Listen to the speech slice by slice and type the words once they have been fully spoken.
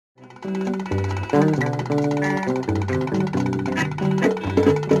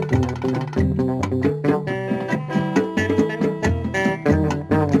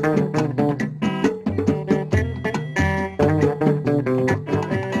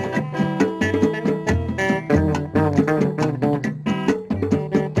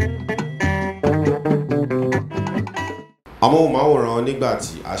Amóhùnmáwòrán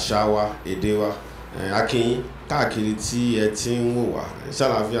Nigbati àṣà wa èdè wa akínyìn káàkiri tí ẹ ti ń wò wá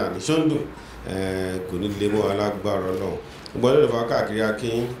ṣàlàáfíà ní ṣóńdùn kò ní lè mọ́ alágbára Ọlọ́run gbọ́dọ̀ lè fa káàkiri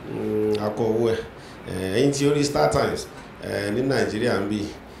akínyìn akọ owó ẹ̀yìn tí ó rí StarTimes ní Nàìjíríà ń bì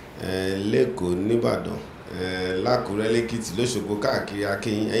lẹ́kọ̀ọ́ nìbàdàn lákùrẹ́ lẹ́kìtì lóṣogbo káàkiri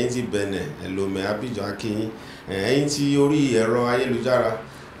akínyìn ẹ̀yìn tí Benin ẹlòmẹ̀ Abidjan akínyìn ẹ̀yìn tí orí ẹ̀rọ ayélujára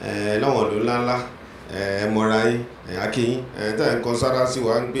láwọn ọ̀dọ́ ńláńlá ẹ̀mọ́ra yín akínyìn tá ẹ̀ ń kan sára sí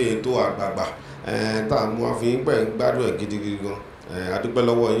wa ń gbé ètò àgbààgbà tá a mú àfihàn pẹ̀ ń gbádùn ẹ̀ gidigidi gan adúpẹ́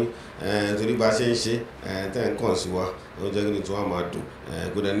lọ́wọ́ yín torí bá ṣe ń ṣe tẹ́ ń kàn sí wa ó jẹ́ kí ni tí wọ́n máa dùn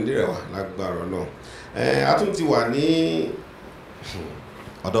kò dẹ̀ ní dìrẹ̀ wá lágbára náà a tún ti wà ní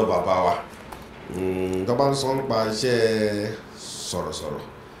ọ̀dọ̀ bàbá wa tó bá ń sọ nípa iṣẹ́ sọ̀rọ̀sọ̀rọ̀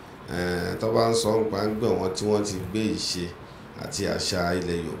tó bá ń sọ nípa ń gbé wọn tí wọ́n ti gbé ìṣe àti àṣà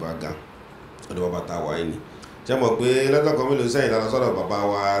ilẹ̀ Yorùbá gan ọ̀dọ̀ bàbá tá a wà yìí ni jẹ́ mọ̀ pé lọ́jọ́ kan mélòó sẹ́yìn lára sọ́dọ̀ bàbá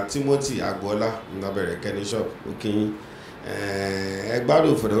wa Timothy Agboola ní abẹ́rẹ́ kẹ́ni shop òkìyìn ẹ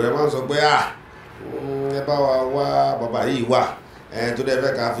gbádùn fòdòwé máa ń sọ pé ẹ bá wa wá bàbá yìí wà tó dẹ́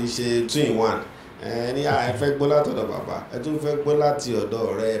fẹ́ ká fi ṣe 2-in-1 ní ẹ fẹ́ gbọ́ látọ̀dọ̀ bàbá ẹ tún fẹ́ gbọ́ láti ọ̀dọ̀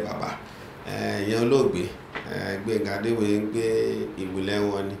ọ̀rẹ́ bàbá ìyẹn olóògbé Gbenga Adeboye ń gbé Imule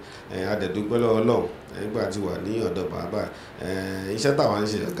wọn ni adẹ̀dúpẹ́ lọ́wọ́ Ọlọ́run nígbà tí wà ní ọ̀dọ̀ bàbá iṣẹ́ táwọn ń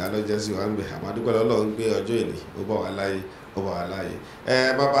ṣe ọ̀gá lọ́jọ́ sí wa ń bẹ̀ àmàdúpẹ́ lọ́wọ́ Ọlọ́run gbé ọjọ́ ìní ó bá wa láyé ó bá wa láyé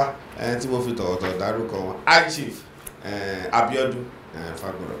bàbá tí mo fi tọ̀wọ̀tọ̀ dárúkọ wọn High Chief Abiodun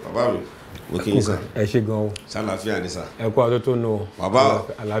Fagboro bàbá mi mo kí yín sà ẹ ṣé gan o ṣàlàáfíà ni sà ẹ kú àtótó nù o bàbá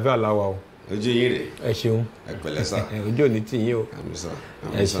àlàáfíà làwà o ojú yín rè ẹ ṣeun ẹ pẹ̀lẹ́ sà ojú òní tì yín o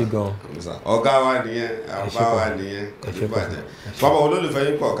ẹ ṣé gan ọ̀gá wa nìyẹn àbá wa nìyẹn kò ní bàjẹ́ bàbá olólùfẹ́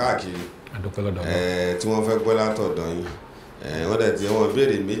yín pọ̀ káàkiri tí wọ́n fẹ́ gbọ́ látọ̀dọ̀ yín wọ́n dẹ̀ tí wọ́n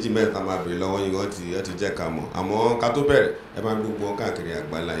béèrè méjì mẹ́ta máa béèrè lọ́wọ́ yín wọ́n ti jẹ́ ká mọ̀ àmọ́ ká tó bẹ̀rẹ̀ ẹ máa gbogbo káàkiri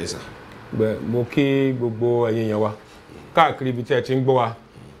àgbáńlá yín sà. mo kí gbogbo ẹ̀yin yẹn wa káàkiri ibi tí ẹ ti ń gbọ́ wa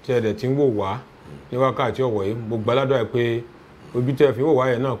tí ẹ dẹ̀ ti ń wò wá ní wákàtí ọ̀wọ̀ yìí mo gbàládùn ẹ pé ojú tẹ́ fi wò wá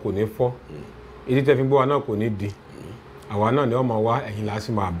yẹn náà kò ní fọ́ etí tẹ́ fi gbọ́ wa náà kò ní di àwa náà ni wọ́n máa wá ẹ̀yin la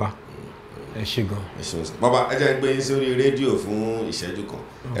sì máa bá ẹ ṣé gan. bàbá ẹ jẹ́ ń gbé yín sórí rédíò fún ìṣẹ́jú kan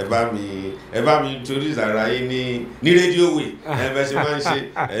ẹ bá mi torí ìzàrà yín ní rédíò wè ẹ bẹ ṣe máa ń ṣe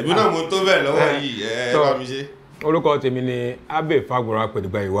ẹbí náà mo tó bẹ́ẹ̀ lọ́wọ́ yìí ẹ bá mi ṣe. orúkọ tèmi ni Abbey Fagboro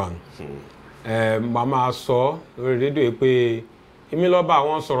apẹ̀dùgbà ìwà màá máa sọ lórí rédíò yìí pé èmi lọ bá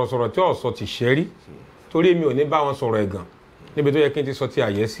àwọn sọ̀rọ̀sọ̀rọ̀ tí ọ̀sọ̀ ti ṣẹ́ rí torí èmi ò ní bá wọn sọ̀rọ̀ ẹ̀gàn níbi tó yẹ kí n ti sọ ti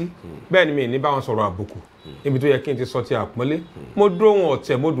àyẹ́sí bẹ́ẹ̀ ni mi ní bá wọn sọ̀rọ̀ àbùkù níbi tó yẹ kí n ti sọ ti àpọ́nlé mo dúró wọn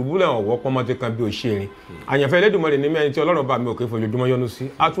ọ̀tẹ̀ mo dùbúlẹ̀ ọ̀wọ́ pọ́nmọ́tì kan bí òṣèré àyànfẹ́ Elédùmarè ní mẹ́rin tí Ọlọ́run bá mi òkè fojoojúmọ́ yọ́nú sí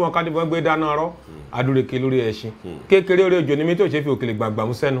àtúwọn kádìbọn gbé dáná rọ́ adúreke lórí ẹṣin kékeré orí òjò ní mi tó ṣe fi òkèlè gbàgbà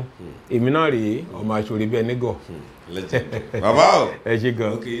mú sẹ́nu èmi náà rèé ọmọ aṣòre bíi ẹni gọ̀. bàbá o ẹ ṣé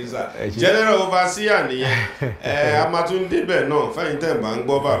gan. general overseer nìyẹn a máa tún débẹ̀ náà fẹ́yìn tẹ̀ bá ń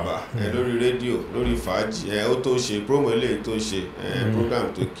gbọ́ bàbá lórí rédíò lórí fàájì ó tó ṣe promo eléyìí tó ṣe program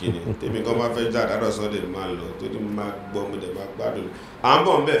tó kíni tèmi kan bá fẹ́ jà dádọ̀ Sunday máa lọ tó ní máa gbọ́ mo dẹ̀ máa gbádùn à ń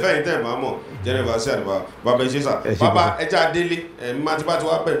bọ̀ ń bẹ̀ fẹ́yìn tẹ̀ bá mọ̀ general overseer bàbá ìṣe sà bàbá ẹja délé má ti bá ti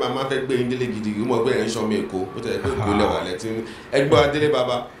wá bẹ̀rẹ̀ máa fẹ́ gbé yín délé gidigidi mọ̀ gbé yẹn ń sọmọ Èkó ó tẹ̀lé pé Èkó lẹ́wà lẹ́tí ẹgbẹ́ wa délé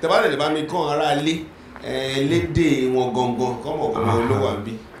bàbá tẹ̀bá lè bá mi kàn ara lé lédè wọn gangan kọ́mọ̀ ọ̀gbọ̀n olówó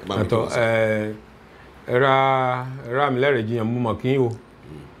àbí. àtọ ẹ̀rá mi lẹ́rìí jiyàn mú mọ̀ kí n o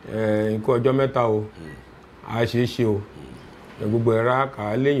nǹkan ọjọ́ mẹ́ta o a ṣe é ṣe o gbogbo ẹ̀rá kà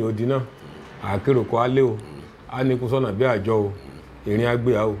á léyìn odi náà àkérò kọ́ á lé o á ní kú sọ́nà bí àjọ o ìrìn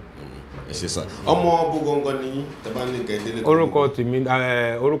àgbé a o. ẹ ṣe sá ọmọ bó gangan ni tẹ́bá ní kẹ́hìndínlẹ́. orúkọ tèmi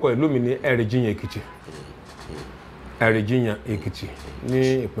orúkọ ìlú mi ní Ẹ̀rìjìyàn Èkìtì Ẹ̀rìjìyàn Èkìtì ní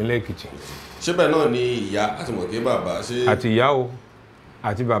ìpínlẹ̀ Èkìtì. ṣé bẹ́ẹ̀ náà ni ìyá àti mọ̀kẹ́ bàbá ṣe. àti ìyá o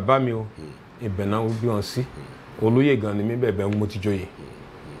àti bàbá mi o ibẹ̀ náà bí wọn sí olóyè gan ni mí bẹ̀bẹ̀ mo ti joyè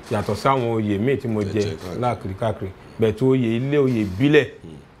yàtọ̀ sáwọn oyè míì tí mo jẹ káàkiri bẹ́ẹ̀ tó oyè ilé oyè ìbílẹ̀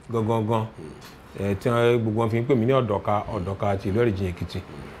gangan tí gbogbo wọn fi ń pè mí ní ọ̀dọ̀ka àti ìlú Ẹ̀rìjìyàn Èkìtì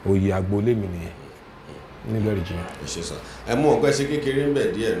oyè agboolé mi nìyẹn nílùú Ẹ̀rìjìyàn. ẹ ṣe sá ẹ mú ọgbẹ́ ṣe kékeré ń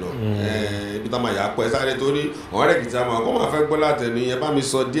bẹ̀ díẹ̀ náà ibi tá a máa yà á pẹ́ sáré torí àwọn Èkìtì àmọ́ ọkọ máa fẹ́ gbọ́ látẹnu yẹn bá mi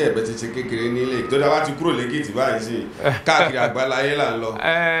sọ díẹ̀ bẹ́ẹ̀ ti ṣe kékeré nílé tó dáa wá ti kúrò lẹ́kìtì báyìí sí káàkiri àgbáláyé là ń lọ.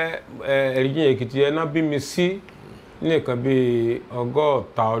 Ẹ̀rìjìyàn Èkìtì ẹ̀ náà bí mi sí ní nǹkan bí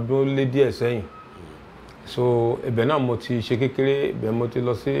ọgọ́ta ọdún lé díẹ̀ sẹ́yìn so ibẹ̀ náà mo ti ṣe kékeré ibẹ̀ mo ti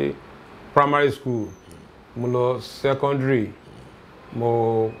lọ sí primary school mo lọ secondary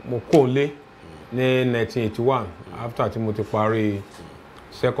mo kó lé ní 1981 after tí mo ti parí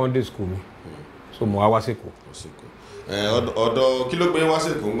secondary school mi so mo wá sí Èkó. ọ̀dọ̀ kí ló gbé wá sí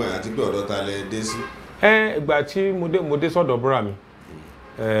Èkó ń gbà àti pé ọ̀dọ̀ ta lẹ dé sí. ìgbà tí mo dé sọ́dọ̀ búra mi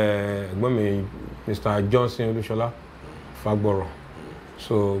ẹ̀gbọ́n mi Mr. Johnson Olúṣọlá Fagboro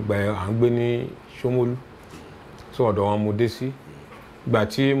so gbà à ń gbé ní Ṣómólú so ọ̀dọ̀ wọn mo dé sí gbà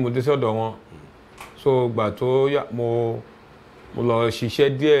tí mo dé sí ọ̀dọ̀ wọn so gbà tó yá mo lọ ṣiṣẹ́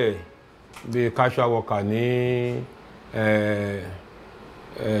díẹ̀ bí casual worker ní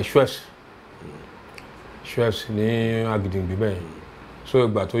Schweppes ní Agídìgbì bẹ́ẹ̀ so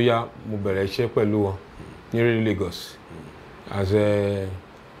ìgbà tó yá mo bẹ̀rẹ̀ iṣẹ́ pẹ̀lú wọn ní Radio Lagos as a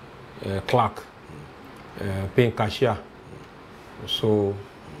clerk paying cashier so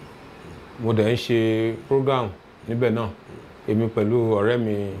mo dẹ̀ ń ṣe program níbẹ̀ náà èmi pẹ̀lú ọ̀rẹ́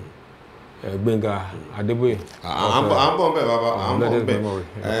mi Gbenga Adeboye. à ń bọ̀ bẹ́ẹ̀ bàbá à ń bọ̀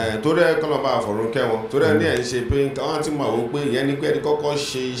bẹ́ẹ̀ torí ẹ kọ́nà bá àfọ̀rún kẹ́wọn torí ẹ ní ẹ̀ ń ṣe pé wọ́n ti mọ̀ àwọn pé ìyẹn ni pé ẹni kọ́kọ́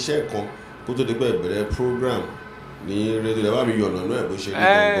ṣe iṣẹ́ kan kó tó di pé ìbẹ̀rẹ̀ program ní rédíò lẹ́wọ́ mi yọ̀nà náà bó ṣe rí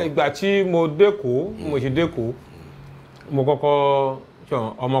gbọ́ngàn. ìgbà tí mo ṣe dẹ́kọ̀ọ́ mo kọ́kọ́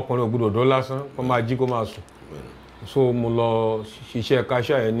ọmọkùnrin ògbúdọ̀ dó lásán kó máa jí kó máa sùn so mo lọ ṣiṣẹ́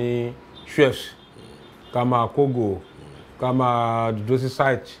káṣá ẹ̀ ní Schweppes ká máa kógò ká máa dúró sí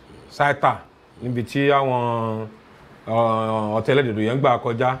sáìtà níbi tí àwọn ọ̀tẹ̀lẹ̀dẹ̀dọ̀ yẹn gbà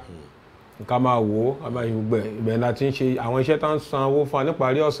kọjá ká máa wò ó ká máa gbẹ̀ ibẹ̀ náà ti ń ṣe àwọn iṣẹ́ tó ń san owó fún wa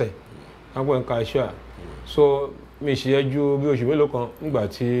níparí ọ̀sẹ̀ lápò ń káṣá so mi ṣe ju bí oṣù mélòó kan nígbà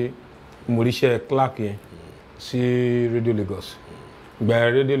tí mo ríṣẹ́ clerk yẹn sí Radio Lagos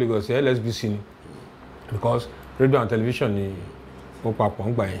ìgbà Radio Lagos LSBC ni because radio and television ni ó papọ̀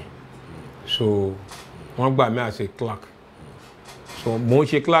ń gbà yẹn so wọ́n gbà mí as a clerk so mo ń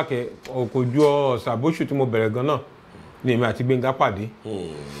ṣe clerk ọkọ̀jú ọ̀sàbóṣù tí mo bẹ̀rẹ̀ gan náà ni èmi àti Gbenga pàdé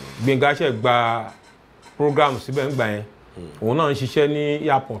Gbenga ṣe gba program síbẹ̀ ń gbà yẹn òun náà ń ṣiṣẹ́ ní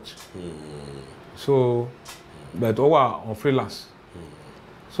airport so but ó wà on freelance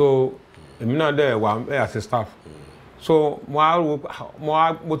so èmi náà dẹ̀ wà as a staff so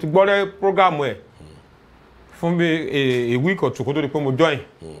mo ti gbọ́ rẹ́ program ẹ̀ fún bí a week or two kó tó di pé mo join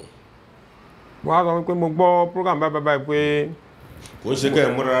mo á sọ pé mo gbọ́ program báyìí pé kò ń ṣe kẹ́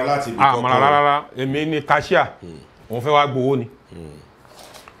ẹ̀ múra láti ibi kọ́kọ́ àmàlà rárá èmi ní cashier òun fẹ́ wá gbowó ni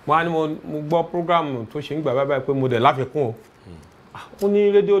mo á ní mo gbọ́ program tó ṣe ń gbà báyìí pé mo dẹ̀ láfikún o ó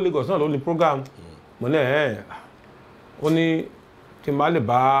ní Radio Lagos náà ló ní program mo ní ó ní tí n bá lè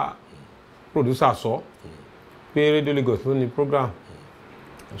bá producer sọ pé Radio Lagos ló ní program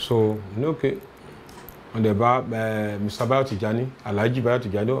so ní òkè wọ́n dẹ̀ bá Mr. Bayo Tijani Alhaji Bayo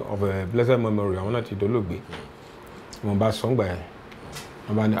Tijani of blessed memory àwọn náà ti dolóògbé wọ́n bá sọ ń gbà yẹn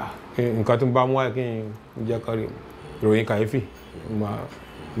wọ́n bá ní nǹkan tó ń bá mú wáyé kí n jẹ́ kárí ìròyìn kàyéfì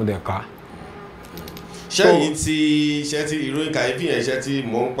mo dẹ̀ ká. ṣẹ́yìn tí iṣẹ́ tí ìròyìn kàyéfì yẹn iṣẹ́ tí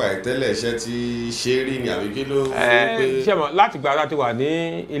mò ń pa ẹ̀ tẹ́lẹ̀ iṣẹ́ tí ṣe rí ni àbí kí ló fẹ́ pé. ṣé mo láti gbà láti wà ní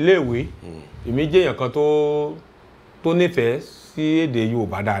iléèwé èmi jẹ́ èèyàn kan tó nífẹ̀ẹ́ sí èdè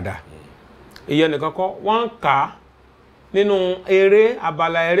Yorùbá dáadáa ìyẹn nìkan kọ́ wọ́n ń kà á nínú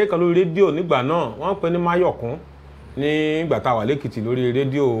abala eré kan lórí rédíò nígbà náà wọ́n ń pè ní Máyọ̀kún nígbà tá a wà lẹ́kìtì lórí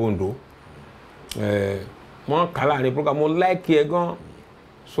rédíò Oǹdó wọ́n kà á láàrin program mo láìkí ẹ gan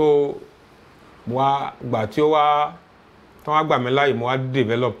so gbà tí ó wá tán wá gbà mí láàyè mo wá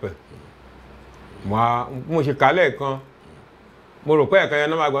develop ẹ̀ mo ṣe kà á lẹ́ẹ̀kan mo rò pé ẹ̀kan yẹn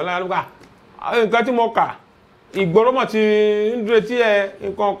náà máa gbọ́n láàrin nǹkan tí mo kà ìgboro mọ̀ ti ń dúró tí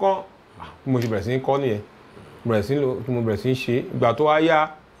nǹkan kan mo ṣe bẹ̀rẹ̀ sí ní kọ́ nìyẹn mo bẹ̀rẹ̀ sí ní ṣe ìgbà tó wá yá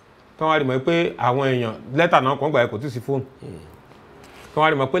tán wá rí mọ̀ pé àwọn èèyàn lẹ́tà náà kan gbà kò tí sí fóònù tán wá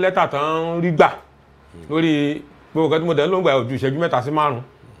rí mọ̀ pé lẹ́tà tán rí gbà lórí gbogbo kan tí mo dẹ̀ ń lò ń gbà ojú ìṣẹ́jú 3 sí 5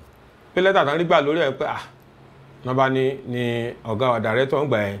 pé lẹ́tà tán rí gbà lórí ẹ̀ pé náà bá ní ọ̀gá wa dàrẹ́tọ̀ ń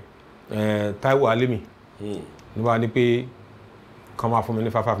gbà Táíwò Alémi ní wá ní pé kàn máa fún mi ní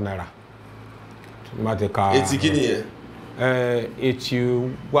 5 naira ní bá ti ka etí kí ni yẹn 81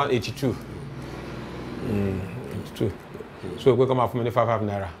 82 so pé kọ́ máa fún mi ní 5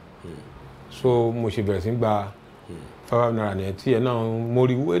 naira so mo ṣe bẹ̀rẹ̀ sí gba 5 naira ní ẹ̀tí ẹ̀ náà mo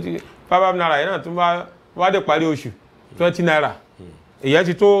rí 5 naira yẹn náà tún bá dé parí oṣù 20 naira èyí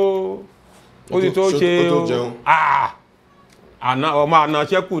ti tó ó ti tó ṣe ọmọ àna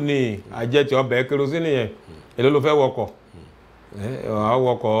ṣẹ́kù ní àjẹtì ọbẹ̀ kerosene yẹn èló ló fẹ́ wọkọ̀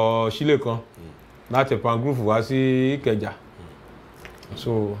wọkọ̀ sílé kan láti Pangrove wá sí Ìkẹjà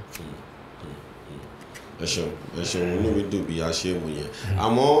so ẹ ṣeun inú mi dùn bí a ṣe mú yẹn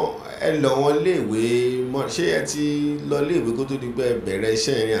àmọ́ ẹ lọ wọn léèwé ṣé ẹ ti lọ léèwé kó tó di pé bẹ̀rẹ̀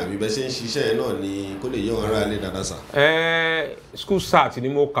iṣẹ́ yẹn àbí bẹ ṣe ń ṣiṣẹ́ yẹn náà ni kó lè yọ ara lé dáadáa sà. school start ni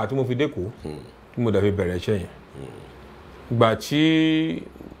mo kà tí mo fi dẹ́kọ̀ọ́ tí mo dẹ̀ fi bẹ̀rẹ̀ iṣẹ́ yẹn ìgbà tí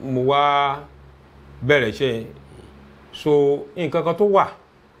mo wá bẹ̀rẹ̀ iṣẹ́ yẹn so nǹkan kan tó wà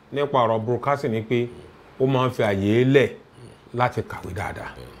nípa ọ̀rọ̀ broadcasting ni pé ó máa ń fi àyè lẹ̀ láti kàwé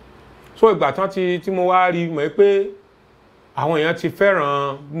dáadáa so ìgbà tán tí mo wá rí mọ̀ pé àwọn èèyàn ti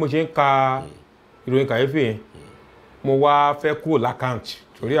fẹ́ràn bí mo ṣe ń ka ìròyìn kàyéfì yẹn mo wá fẹ́ kúrò lákàǹtì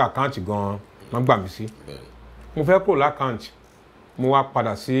torí àkáǹtì gan-an wọ́n gbà mí sí mo fẹ́ kúrò lákàǹtì mo wá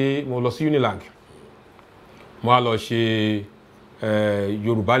padà mo lọ sí Unilag mo wá lọ ṣe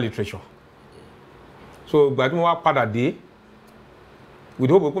Yorùbá literature so ìgbà tí mo wá padà dé with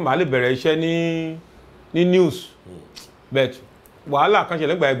hope pé màá lè bẹ̀rẹ̀ iṣẹ́ ní news but wàhálà kan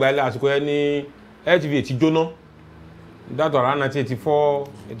ṣẹlẹ̀ gbàgbà ilé àsìkò yẹn ní LTV ti jóná that around 1984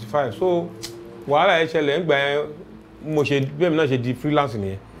 85 so wàhálà yẹn ṣẹlẹ̀ ńgbà yẹn mo ṣe bí èmi náà ṣe di freelance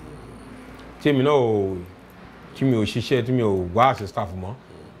nìyẹn tí èmi náà tí mi ò ṣiṣẹ́ tí mi ò wá as staff mọ́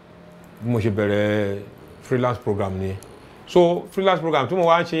bí mo ṣe bẹ̀rẹ̀ freelance program nìyẹn so freelance program tí mo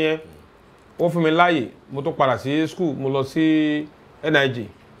wá ń ṣe yẹn ó fún mi láàyè mo tún padà sí school mo lọ sí NIG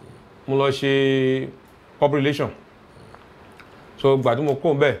mo lọ ṣe public relation so gbà tí mo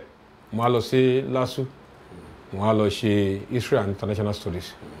kó bẹ́ẹ̀ mo wá lọ sí LASU mo wá lọ ṣe history and international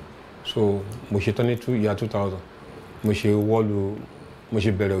studies so mo ṣe tán ní year 2000 mo ṣe wọ́ọ̀lù mo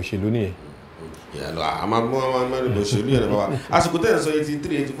ṣe bẹ̀rẹ̀ òṣèlú nìyẹn. yàrá àmọ́ òṣèlú yẹn bàbá àsìkò tẹ̀ ń sọ yìí ti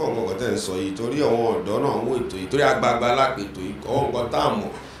 3 84 nǹkan tẹ̀ ń sọ yìí torí àwọn ọ̀dọ́ náà ń wò ètò yìí torí àgbààgbà alápètò yìí kọ́ nǹkan tá a mọ̀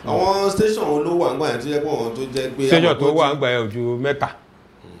àwọn station wo ló wà ń gbà yẹn tó jẹ́ pé àwọn tó jẹ́ pé. station tó wà ń gbà yẹn ojú mẹ́ta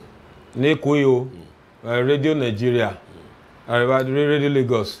ní Koyo Radio Nigeria Radio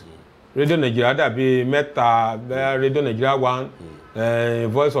Lagos Radio Nigeria dàbí mẹ́ta Radio Nigeria 1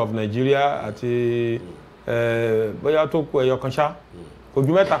 Voice of Nigeria àti bóyá tó kù ẹyọ kan ṣá kò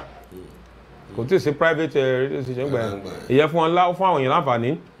ju mẹ́ta kò tí ì sí private radio station gbà yẹn ìyẹn fún àwọn èèyàn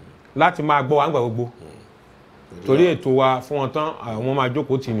láǹfààní láti máa gbọ́ wa nígbà gbogbo torí ètò wa fún wọn tán àwọn máa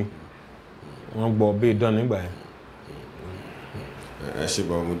jókòó tì ní wọ́n gbọ́ bí ìdán nígbà yẹn. ẹ ṣe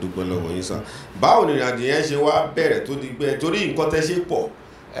bá mo dúpẹ́ lọ́wọ́ yín sá báwo ni ìrìnàjò yẹn ṣe wá bẹ̀rẹ̀ tó di gbẹ torí nǹkan tẹ́ ṣe pọ̀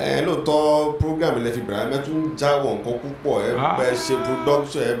lóòótọ́ program ilẹ̀ fi bẹ̀rẹ̀ mẹ́tún jáwọ̀ nǹkan púpọ̀ ẹ bẹ ṣe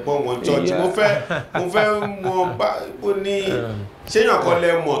production ẹ bọ́ wọn church mo fẹ́ mọ báwo ni ṣéyàn kan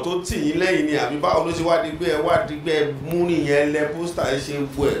lẹ mọ̀ tó tì yín lẹ́yìn ni àbí báwo ló ṣe wá di gbé ẹ wá di gbé ẹ mú nìyẹn lẹ pósítà ẹ ṣe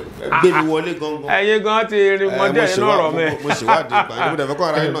gbọ́ ẹ gbé mi wọlé gangan. ẹ̀yin gan ti rí mọdé nínú ọ̀rọ̀ mi. mo ṣèwádìí ìgbà yẹn mo dẹ̀ fẹ́ kọ́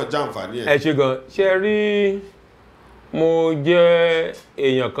ara yín náà jàǹfààní ẹ̀. ẹ ṣe gan ṣe rí mo jẹ́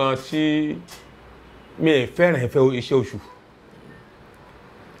èèyàn kan tí mi ì fẹ́ràn iṣẹ́ oṣù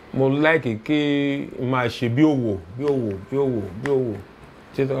mo láìkì kí n máa ṣe bí òwò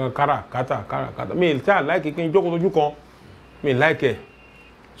tí káràkátà mi ì tí à láìkì kí n jókòó lójú kan mi ì láìkì ẹ̀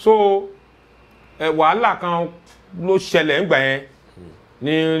so wàhálà kan ló ṣẹlẹ̀ ńgbà yẹn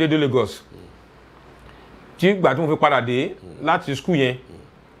ní Radio Lagos tí ìgbà tí mo fi padà dé láti skul yẹn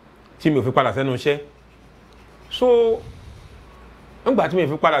tí mi ò fi padà sẹ́nu iṣẹ́ so ńgbà tí mi ò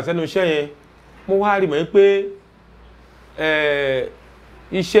fi padà sẹ́nu iṣẹ́ yẹn mo wá rí mọ̀ pé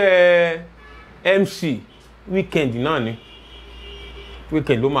iṣẹ́ MC weekend náà ni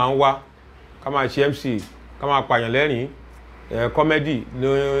weekend ló máa ń wá ká máa ṣe MC ká máa pààyàn lẹ́rìn comedy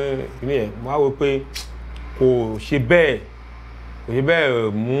ní ẹ̀ mo wá wò pé kò ṣe bẹ́ẹ̀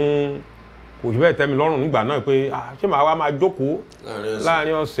tẹ́ mi lọ́rùn nígbà náà pé ṣé màá wá máa jókòó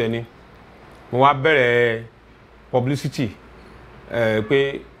láàrin ọ̀sẹ̀ ni mo wá bẹ̀rẹ̀ publicity pé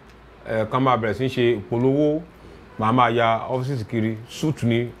kán máa bẹ̀rẹ̀ sí ṣe ìpolówó màá máa ya ọ́fíìsì kiri suit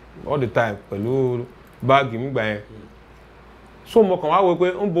ni all the time pẹ̀lú báàgì nígbà yẹn so mo kàn wá wò pé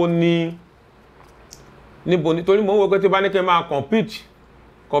níbo ni torí mo ń wò pé tí bá ní kí n máa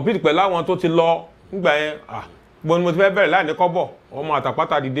compete pẹ̀lú àwọn tó ti lọ nígbà yẹn gbọ́n ni mo ti fẹ́ bẹ̀rẹ̀ láì ní kọ́bọ̀ ọmọ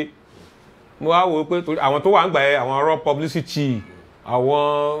àtàpátá dìde mo wá wò pé torí àwọn tó wà nígbà yẹn àwọn raw publicity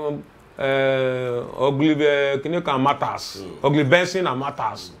àwọn ugly kìnnìkan matters ugly benson and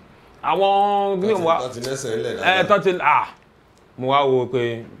matters àwọn gbìyànjú wa tọ́tí mo wá wo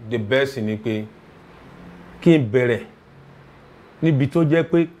pé the best ni pé kí n bẹ̀rẹ̀ níbi tó jẹ́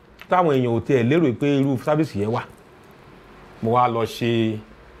pé táwọn èèyàn ò tiẹ̀ lérò pé irú sábìsì yẹn wà mo wá lọ ṣe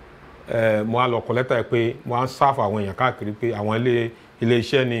mo wá lọ kọ lẹ́tà pé mo wá ń sáfù àwọn èèyàn káàkiri pé àwọn ilé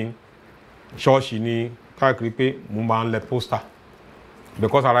iṣẹ́ ni ṣọ́ọ̀ṣì ni káàkiri pé mo máa ń lẹ pósítà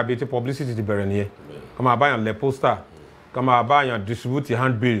because ara bíi tí publicity ti bẹ̀rẹ̀ nìyẹn ká máa báyàn lẹ pósítà ká máa báyàn distribute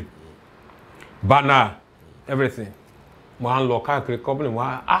handbill banner everything mo à ń lọ káàkiri company mo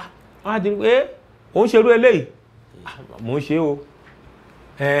á di pé ó ń ṣerú eléyìí mò ń ṣe o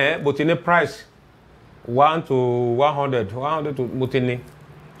bó ti ní price 1 to 100 to mo ti ní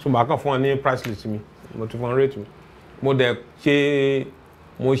so màá kàn fún ọ ní price list mi mo ti fún ọ rate mi mo dẹ̀ ṣe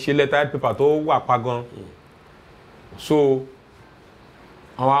mo ṣe lettered paper tó wà pa gan so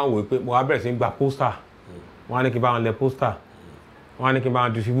àwọn àwọn wò pé mo wá bẹ̀rẹ̀ sí gba poster wọ́n á ní kí n bá wọn lẹ poster wọ́n á ní kí n bá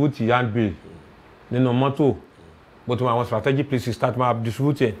wọn distribute handbill nínú mọ́tò bó ti mọ àwọn strategic places start máa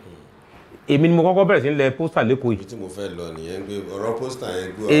distribute ẹ̀ èmi ni mo kọ́kọ́ bẹ̀rẹ̀ sí lẹ poster lẹ́kọ̀ọ́ yìí. tí mo fẹ́ lọ nìyẹn gbé ọ̀rọ̀ poster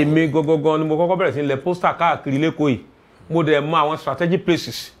yẹn gbé. èmi gangan ni mo kọ́kọ́ bẹ̀rẹ̀ sí lẹ poster káàkiri lẹ́kọ̀ọ́ yìí mo dẹ̀ mọ àwọn strategic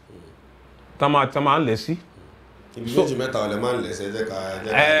places tá máa ń lẹ̀ sí. ibi méjì mẹ́ta ọ̀lẹ́ máa ń lẹ̀ sí ẹ̀jẹ̀ ká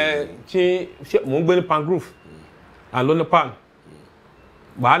ṣe mò ń gbé ní Pangrove àlọ́ ní pan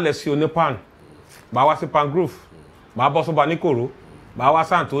màá lẹ̀ sí oní pan màá wá sí Pangrove màá bọ́ sọ́ba níkòrò màá wá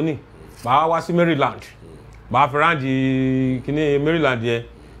sí Anthony màá wá sí Maryland màá fi ráǹdì kíní Maryland yẹn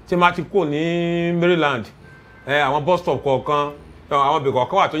tí máa ti kó ní Maryland àwọn bus stop kọ̀ọ̀kan àwọn ibì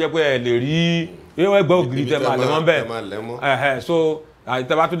kọ̀ọ̀kan wà tó jẹ́ pé ẹ lè rí ẹgbẹ́ ògiri tẹ máa lẹ́mọ́ bẹ́ẹ̀ so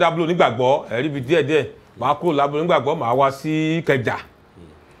ìtẹ́bá tó dábúlò nígbàgbọ́ ẹ̀rí bi díẹ̀díẹ̀ máa kúrò lábúlò nígbàgbọ́ máa wá sí Kẹjà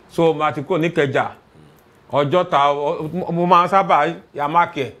so máa ti kó ní Kẹjà Ọjọ́ta mo máa sábà ya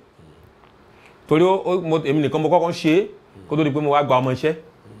máàkì ẹ̀ torí èmi nìkan mo kọ́kọ́ ṣe kó tó di pé mo wá gba ọmọ iṣẹ́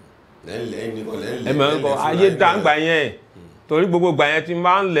ayé dáńgbà yẹn torí gbogbo gbà yẹn tí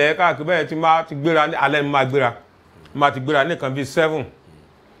máa ń lẹ̀ káàkiri bẹ́ẹ̀ tí máa ti gbéra ní alẹ́ máa ti gbéra ní nǹkan bíi 7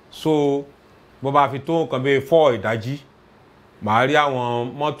 so bó bá fi tó nǹkan bíi 4 ìdájí màá rí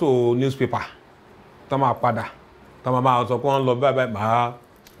àwọn mọ́tò newspaper tó máa padà tó máa sọ pé wọ́n lọ báyìí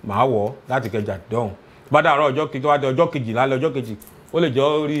màá wọ̀ láti Kẹjà dọ̀hún bá dàárọ̀ ọjọ́ kejì wá dé ọjọ́ kejì lálẹ́ ọjọ́ kejì ó lè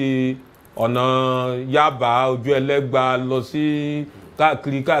jọ rí ọ̀nà Yaba ojú Ẹlẹ́gba lọ sí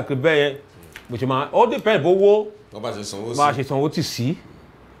káàkiri bẹ́ẹ̀ yẹn bó ṣe máa ó depend bówó bá ṣe sanwó tì sí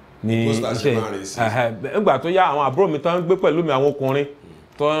ní iṣẹ́ nígbà tó yá àwọn àbúrò mi tán gbé pẹ̀lú mi àwọn ọkùnrin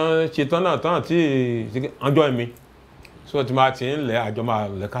tó ń ṣe tán náà tán tí ọjọ́ mi so tí máa ti ń lẹ̀ àjọ máa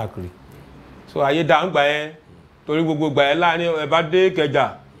lẹ̀ káàkiri so ayé dá ń gbà yẹn torí gbogbo gbà yẹn láàrin ẹ bá dé Kẹjà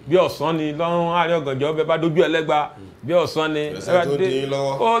bí ọ̀sán ni lọ́rùn àárín ọ̀gànjọ́ bẹ bá dójú Ẹlẹ́gba bí ọ̀sán ni ẹ bá dé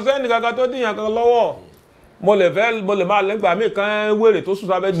kò sẹ́ni kankan tó díyàn kan lọ́wọ́ mo lè máa lẹ́gbàá mi kan wèrè tó sùn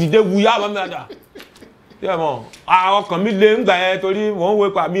sábẹ́ dìde wuyá mọ́ mi àdá yẹ mọ ọkàn mi lé ńgbà yẹn torí mò ń wo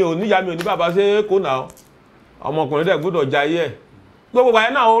ipa mi ò níyà mi ò ní bàbá ṣe kó nà ọmọkùnrin dẹ̀ gbọ́dọ̀ jayé ẹ̀ gbogbo gbà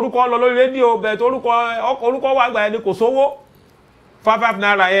yẹn náà orúkọ lọ lórí rédíò bẹ́ẹ̀ tó orúkọ wà gbà yẹn ni kò sówó 5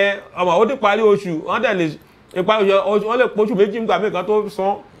 naira yẹn ọmọ ó dé parí oṣù wọ́n dẹ̀ lè ìparí oṣù wọ́n lè poṣù méjì ńgbà mí kan tó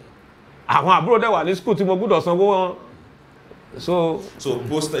san àwọn àbúrò dẹ̀ wà ní skul tí mo gbọ́dọ̀ sanwó wọn so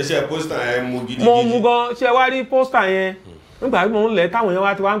iṣẹ́ pósítà yẹn mú gidigidi. mo mú gan ṣe wá rí pósítà yẹn nígbà tí mo ń lẹ̀ táwọn yẹn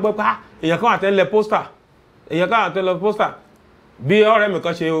wá ti wá ń gbọ́ pé èèyàn kan àtẹ́ ń lẹ̀ pósítà èèyàn kan àtẹ́ ń lẹ̀ pósítà bí ọ̀rẹ́ mi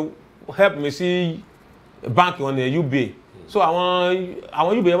kan ṣe help mi sí báńkì wọn ní UBA so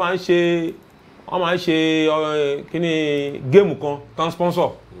àwọn UBA máa ń ṣe kíní géèmù kan tán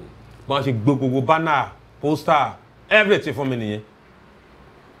sponsor wọ́n ṣe gbogbo banner pósítà everything fún mi nìyẹn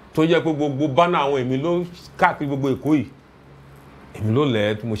tó jẹ́ pé gbogbo banner àwọn èmi ló káàkiri gbogbo Èkó yìí èmi ló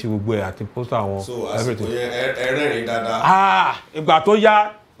lẹ̀ tí mo ṣe gbogbo ẹ̀ àti pósítà àwọn everything. so àsìkò yẹn ẹrẹ́rìn dáadáa. ìgbà tó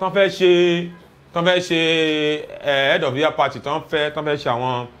yá tán fẹ́ ṣe head of year party tán fẹ́ ṣe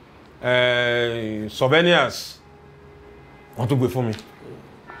àwọn souvenirs wọ́n tó gbé fún mi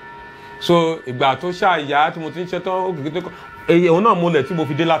so ìgbà tó ṣàyà tí mo ti ń ṣe tán òkìkí tó kọ́ èyí òun náà mo lẹ̀ tí mo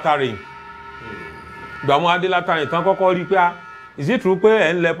fi dé látàrí ìgbà mo adé látàrí tán kọ́kọ́ rí pé is it true pé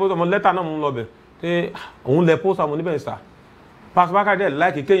ẹ̀ ń lẹ pósítà ọmọ lẹ́tà náà mo ń lọ bẹ̀ pé òun lẹ pósítà mo níbẹ̀ sà pásítọ̀ Bákàrè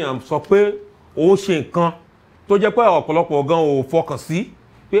láìkí kéèyàn sọ pé òun ṣe nǹkan tó jẹ́ pé ọ̀pọ̀lọpọ̀ gan ò fọkàn sí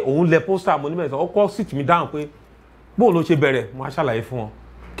pé òun lẹ pósítà mo níbẹ̀ sà ó kọ́ sit mi dáhùn pé bóun ló ṣe bẹ̀rẹ̀ mo á ṣàlàyé fún wọn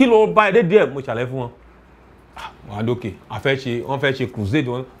kí ló bá ẹ dédé ẹ̀ mo ṣàlàyé fún wọn wọ́n á dókè wọ́n fẹ́ ṣe crusade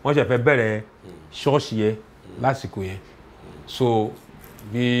wọ́n ṣe fẹ́ bẹ̀rẹ̀ ṣọ́ọ̀ṣì yẹn lásìkò yẹn so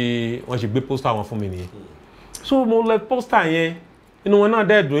bí wọ́n ṣe gbé pósítà wọn fún mi nìyẹn so mo lẹ pósítà yẹn inú wọn náà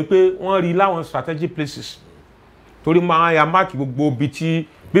dẹ̀ dùn pé wọ́n rí láwọn strategic places torí máa ya máàkì gbogbo ibi tí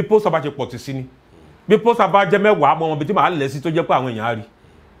bí pósítà bá ṣe pọ̀ tì sí ni bí pósítà bá jẹ́ mẹ́wàá mọ́ wọn bí tí màá lẹ̀ sí tó jẹ́ pé àwọn èèyàn á rí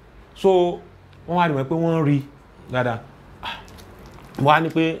so wọ́n wá rí wọn pé wọ́n rí dáadáa wọ́n á ní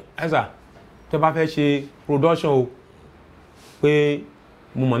pé ẹ̀sà tẹ́ bá fẹ́ ṣe production o pé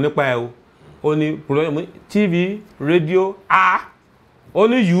mo mọ̀ nípa ẹ̀ o ó ní production TV radio ó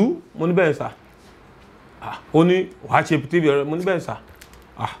ní you mo ní bẹ́ẹ̀ sà ó ní wàá ṣe TV rẹ mo ní bẹ́ẹ̀ sà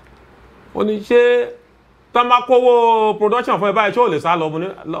ó ní ṣé tọ́ máa kówó production fún ẹ báyìí ṣé ò lè sá lọ mo ní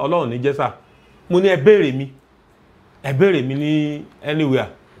Ọlọ́run ní jẹ́ sà mo ní ẹ béèrè mi ní anywhere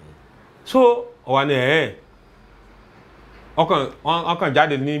so ọ̀wà ni ọkàn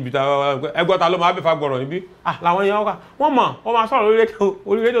jáde ní ibi tá ẹgbọ́n ta ló máa Abbey Fagboro níbí làwọn èèyàn wọ́n mọ̀ wọ́n máa sọ̀rọ̀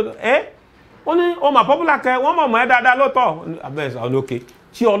orí rédíò ó ní ó mà popular kẹ wọ́n mọ̀ ẹ́ dáadáa lóòótọ́ abẹ́rẹ́ sọ ní òkè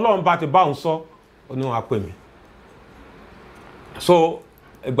tí Ọlọ́run bá ti bá òun sọ ó ní wọn á pè mí. So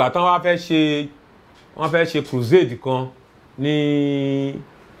ìgbà tán wọ́n fẹ́ ṣe crusade kan ní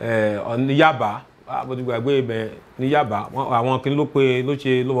Yaba bó ti gbàgbé ibẹ̀ ní Yaba àwọn kí ló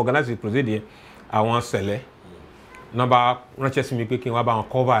organize crusade yẹn àwọn sẹ̀lẹ̀ nọ́mbà ránṣẹ́ sí mi pé kí n wá bá wọn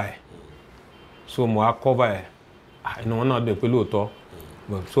cover ẹ̀ so mo wá cover ẹ̀ inú wọn náà dẹ̀ pé lóòótọ́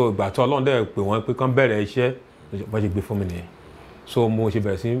so ìgbà tí Ọlọ́run dẹ̀ pé wọ́n pé kán bẹ̀rẹ̀ iṣẹ́ bọ́n ṣe gbé fún mi nìyẹn so mo ṣe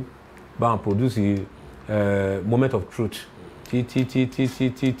bẹ̀rẹ̀ sí bá wọn produce moment of truth títí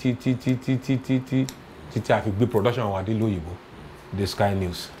a fi gbé production wa dé lóyìnbó the Sky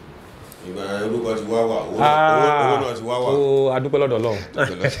News. ìgbà orúkọ ti wá wà owó náà ti wá wà. ó adúpẹ́ lọ́dọ̀ Ọlọ́run.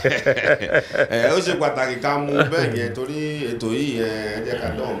 ó ṣe pàtàkì ká mú bẹ́ẹ̀ yẹn torí ètò yìí ẹ jẹ́ ká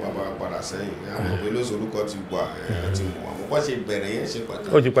dán bàbá padà sẹ́yìn àmọ́ pé lóṣù orúkọ ti wà ti mú àmọ́ bọ́ ṣe bẹ̀rẹ̀ yẹn ṣe pàtàkì.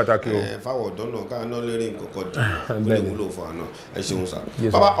 ó ṣe pàtàkì o. fáwọn ọ̀dọ́ náà ká náà lérè nǹkan kan dì ó lè wúlò fún àná ẹ ṣeun sá.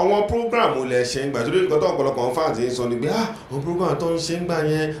 bàbá àwọn program lẹ ṣe ń gbà torí nǹkan tó ọ̀pọ̀lọpọ̀ àwọn fáǹtì ń sọ ni pé àwọn program tó ń ṣe ń gbà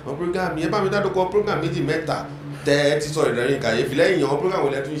yẹn àwọn program yẹn bá mi dádúkọ program méjì mẹ́ta tẹ ti sọ ìrìn kàyéfì lẹ́yìn àwọn program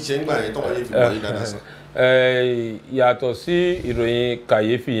wọlé tún ṣe ń gbà yẹn tọ́wọ́ yẹn fi wọ̀nyí dáadáa sàn. yàtọ̀ sí ìròyìn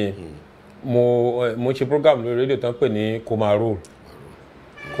kàyéfì yẹn mo ṣe program lórí rédíò tán pè ní Koma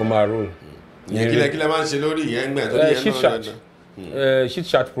Roll. ìyẹn kílẹ̀ máa ń ṣe lórí ìyẹn gbẹ̀ tó ní yẹn náà chit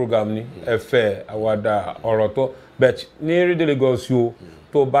chat program ni ẹ̀fẹ̀ àwàdà ọ̀rọ̀ tó bet ní rédíò Lagos yóò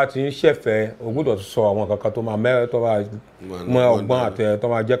tó bá ti ń ṣẹ̀fẹ̀ o gbọ́dọ̀ sọ àwọn kankan tó máa mọ ọgbọ́n àtẹ tó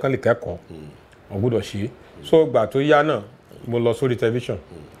máa jẹ́ kán lè kẹ́kọ̀ọ́ o gbọ́dọ̀ ṣe so ìgbà tó yá náà mo lọ sórí tẹlifíṣàn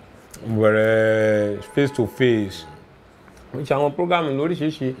mo bẹ̀rẹ̀ face to face mo ṣe àwọn program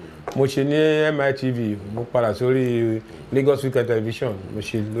lóríṣiríṣi mo ṣe ní MITV mo padà sórí Lagos Weekend Television mo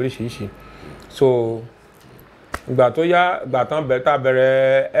ṣe lóríṣiríṣi so ìgbà tó yá ìgbà tán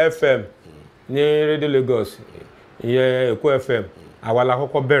bẹ̀rẹ̀ FM ní Radio Lagos ìyẹn Èkó FM àwa la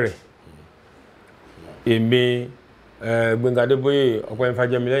kọ́kọ́ bẹ̀rẹ̀ èmi Gbenga Adeboye Ọ̀pẹ́yẹmí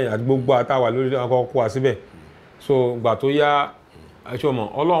Fájẹmílẹ́yìn àti gbogbo àtàwà lórí ọkọ̀ kó wa síbẹ̀ so ìgbà tó yá ẹṣọ́mọ̀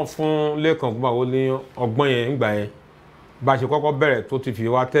Ọlọ́run fún Lẹ́kan gbọ́n àwọn ní ọgbọ́n yẹn ńgbà yẹn bá ṣe kọ́kọ́ bẹ̀rẹ̀ tó ti fi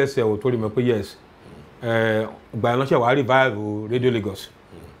wá tẹ̀sẹ̀ ò tó rí mọ̀ pé yes ìgbà yẹn lọ́sẹ̀ wá revive Radio Lagos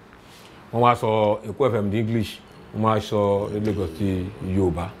wọ́n wá sọ Èkó FM di English wọ́n wá sọ Radio Lagos di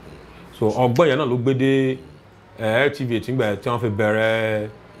Yorùbá so ọgbọ́n yẹn náà ló gbé dé LTV tìǹgbà yẹn tí wọ́n fi bẹ̀rẹ̀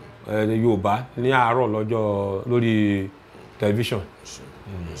Yorùbá ní àárọ̀ lọ́jọ́ lórí tẹlifíṣàn.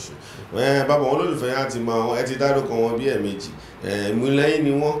 bàbá wọn olólùfẹ́ yẹn àti mọ àwọn ẹ ti dárúkọ wọn bí ẹ̀ẹ̀mejì ìmúlẹ́yìn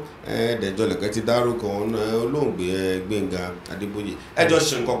ni wọ́n dẹ̀jọ́ lẹ̀kẹ́ ti dárúkọ wọn olóògbé Gbenga Adeboye ẹjọ́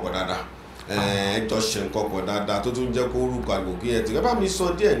ṣe nǹkan pọ̀ dáadáa tó tún jẹ́ kó rúkọ àgbòkí ẹ̀ tí bá mi sọ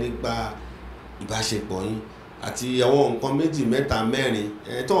díẹ̀ nípa ìbáṣepọ̀ yín àti àwọn nǹkan méjì mẹ́ta mẹ́rin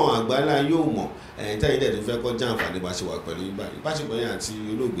tó àwọn àgbáńlá yóò mọ̀ tẹ́yìn dẹ̀ tó fẹ́ kọjá àǹfààní bá ṣe wà pẹ̀lú ìbáṣepọ̀ yẹn àti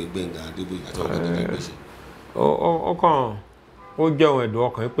olóògbé Gbenga Adeboye àti ọ̀rọ̀ gẹ́gẹ́ gbèsè. ọkàn ó jẹ́ ohun ẹ̀dùn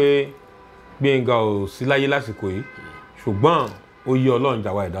ọkàn pé Gbenga ò sí láyé lásìkò yìí ṣùgbọ́n ó yé Ọlọ́run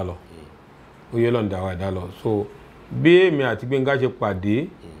jà wá ẹ̀dá lọ so bí èmi àti Gbenga ṣe pàdé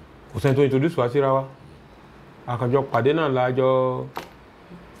kò sẹ́ni tó introduce wá síra wa àkànjọ pàdé náà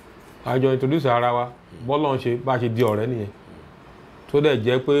lájọ introduce ara wa bọ́lọ́run ṣe bá ṣe di ọ̀rẹ́ nìyẹn tó dẹ̀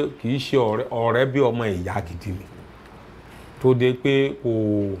jẹ́ pé kì í ṣe ọ̀rẹ́ bí ọmọ ìyá gidi ni tó dé pé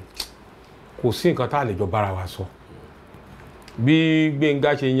kò sí nǹkan tá a lè jọ bára wa sọ bí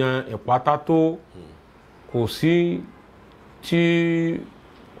Gbenga ṣe yan ìpátá tó kò sí tí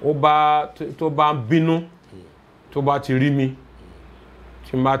tó bá ń bínú tó bá ti rí mi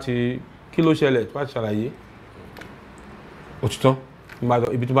tí n bá ti kí ló ṣẹlẹ̀ tó bá ti ṣàlàyé òtítọ́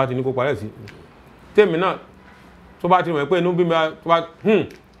ibi tó bá ti ní kó parẹ́ sí tèmi náà tó bá ti mọ̀ pé inú bí mi tó bá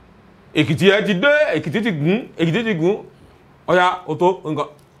èkìtì ẹ ti dé èkìtì ti gùn ọya òtó nǹkan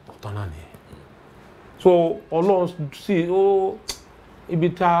ọ̀tọ̀ náà nìyẹn so Ọlọ́run sí ó ibi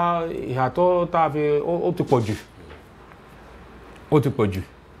tá ìhàtọ́ tá a fi ó ti pọ̀ jù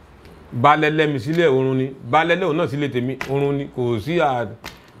balẹ̀lẹ̀ mi sílẹ̀ oorun ni balẹ̀lẹ̀ òun náà sílẹ̀ tèmi oorun ni kò sí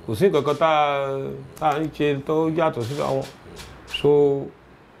nǹkan kan tá a ń ṣe tó yàtọ̀ sí àwọn so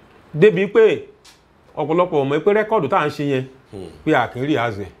débi pé ọ̀pọ̀lọpọ̀ ọmọ pé rẹ́kọ̀dù tá à ń ṣe yẹn pé a kì í rí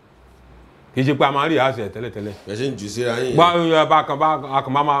àṣẹ kì í ṣe pé a máa rí àṣẹ tẹ́lẹ̀tẹ́lẹ̀. ẹ ṣe ń jù síra yín. bá a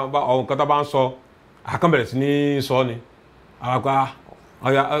kàn máa ọ̀hún kan tó bá ń sọ a kàn bẹ̀rẹ̀ sí ní sọ ni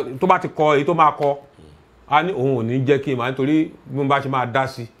tó bá ti kọ èyí tó máa kọ a ní òun ò ní jẹ́ kí n máa nítorí bí mo bá ṣe máa dá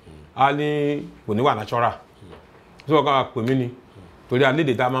sí a ní kò ní wà natural tí wọ́n kàn pè mí ni torí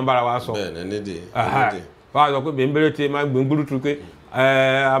alédè tá a máa ń bára wa sọ bá a sọ pé bẹ́ẹ̀ bẹ́rẹ̀ tí máa gbé gbúrútu pé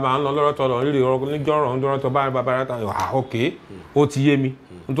a máa ń lọ lọ́rọ̀ tọ́ lọ nílé ọ̀rọ̀ níjọ́rọ̀ ń dọ́rọ̀ tọ́ bá bàbá rẹ̀ tán ok ó ti yé mi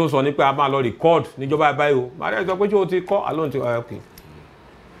n tó sọ ní pé a máa lọ record níjọba báyìí o máa rẹ̀ sọ pé ṣé o ti kọ́ àlọ́ ti ok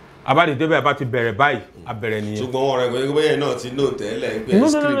abáde débẹ̀ bá ti bẹ̀rẹ̀ báyìí a bẹ̀rẹ̀ nìyẹn. ṣùgbọ́n wọn rẹ̀ gbẹ́yẹ náà ti lò tẹ́lẹ̀ ń gbé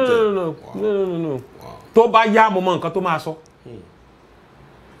script. no tó bá yá mo mọ nǹkan tó máa sọ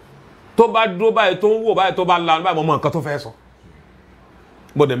tó bá dúró báyìí tó ń wò báyìí tó bá lanu báyìí mo mọ nǹkan tó fẹ́ sọ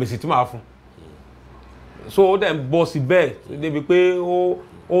mo dẹ̀ mi sì tí máa fún so ó dẹ̀ ń bọ́ sí bẹ́ẹ̀ débi pé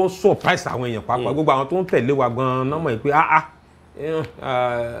ó ń surprise àwọn èèyàn pàápàá gbogbo àwọn tó ń tẹ̀lé wa gan-an náà mọ̀ pé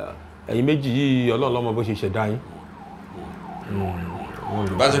ẹ̀yin méjì yìí ọlọ́run lọ́mọ bó ṣe ṣẹ̀dá yín.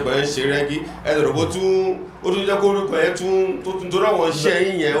 ìbáṣepọ̀ yẹn ṣe rẹ́gí ẹ̀dọ̀rọ̀ bó ó tún jẹ́ kó orúkọ yẹn tó tún torí àwọn iṣẹ́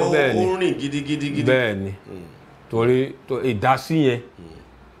yín yẹn ó ń rìn gidigidi. bẹ́ẹ̀ ni torí ìdásí yẹn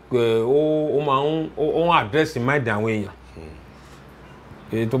ó máa ń àdírẹ́sì máìdì àwọn èèyàn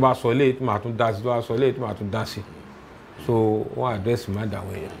èyí tó bá sọ ilé tó máa tún dá sí tó bá sọ ilé tó máa tún dá sí so wọ́n àdírẹ́sì máìdì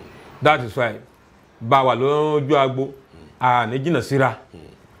àwọn èèyàn that is why bá wà lójú agbo àní jìnnà síra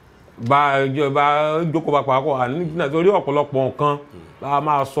bá jókòó bá pàápọ̀ àní jìnnà torí ọ̀pọ̀lọpọ̀ nǹkan a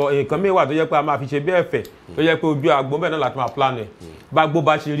máa sọ nǹkan mẹ́wàá tó jẹ́ pé a máa fi ṣe bí ẹ̀fẹ̀ tó jẹ́ pé ojú agbo bẹ́ẹ̀ náà láti máa plan ẹ̀ bá gbó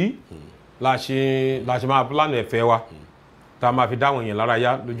bá ṣe rí la ṣe máa plan ẹ̀fẹ̀ wa tá a máa fi dáwọn èèyàn lára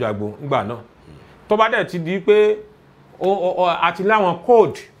yá lójú agbo ńgbà náà tó bá dẹ̀ ti di pé àti láwọn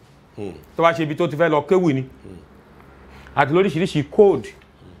code tó bá ṣe ibi tó ti fẹ́ lọ kéwì ni àti lóríṣiríṣi code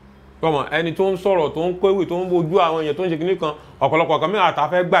tọmọ ẹni tó ń sọ̀rọ̀ tó ń kéwì tó ń bójú àwọn èèyàn tó ń ṣe kíní kan ọ̀pọ̀lọpọ̀ kan mìíràn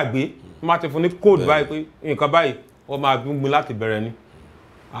àtàfẹ́ gbàgbé má ti fún ní code báyìí pé nǹkan báyìí ó máa gbin láti bẹ̀rẹ̀ ni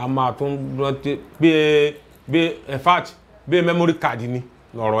a máa tún rántí bí in fact bí memory card ni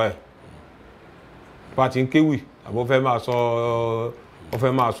lọ́rọ̀ ẹ̀ bá ti ń kéwì àbó fẹ́ máa sọ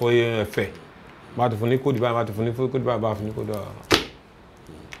ẹ̀fẹ̀ má ti fún ní code báyìí má ti fún ní code báyìí bá fún ní code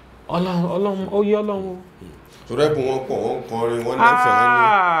ọlọ́run ó yé ọlọ́run. torẹ́bù wọn pọ̀ wọ́n kọrin wọ́n lẹ́fẹ̀ẹ́ wọn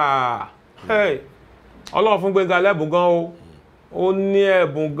ní. ọlọ́run fún Gbenga lẹ́bùn gan o ó ní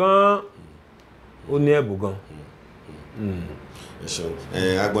ẹ̀bùn gan ó ní ẹ̀bùn gan. ẹ ṣeun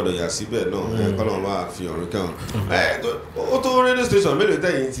a gbọ́dọ̀ yà síbẹ̀ náà kọ́lọ́run máa fi ọ̀run kẹ́hàn. ó tó radio station mélòó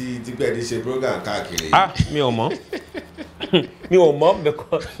tẹ̀yìn ti gbẹ́ di ṣe program káàkiri. mi ò mọ̀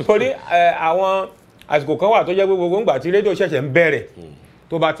torí àwọn àsìkò kan wà tó jẹ́ gbogbo ńgbà tí rédíò ṣẹ̀ṣẹ̀ ń bẹ̀rẹ̀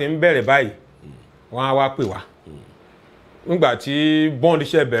tó bá ti ń bẹ̀rẹ̀ báyìí wọ́n á wá pè wá nígbà tí bond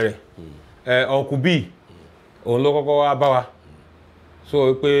ṣe bẹ̀rẹ̀ Uncle B òun ló kọ́kọ́ wá bá wa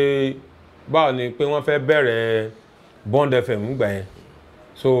so pé báwo ni pé wọ́n fẹ́ bẹ̀rẹ̀ Bond FM nígbà yẹn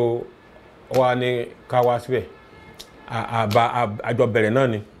so wá ní ká wá síbẹ̀ àjọ bẹ̀rẹ̀ náà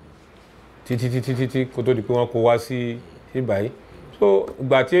ni títí kó tó di pé wọ́n kó wá sí báyìí so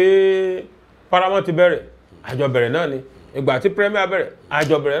ìgbà tí Paramount ti bẹ̀rẹ̀ àjọ bẹ̀rẹ̀ náà ni ìgbà tí Premier bẹ̀rẹ̀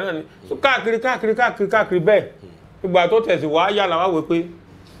àjọ bẹ̀rẹ̀ náà ni so káàkiri bẹ́ẹ̀ ìgbà tó tẹ̀sí wá yàrá wá wé pé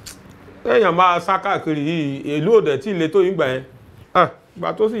èèyàn máa sá káàkiri yìí ìlú òdẹ̀ tí ilé tó yín gbà yẹn ìgbà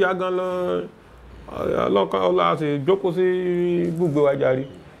tó sì yá gan lọ ọlọ́kà ọlá sì jókòó sí gbùgbé wa járí.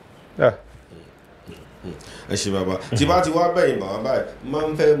 ẹ ṣe bàbá tí bá ti wá bẹ̀yìn bàbá báyìí máa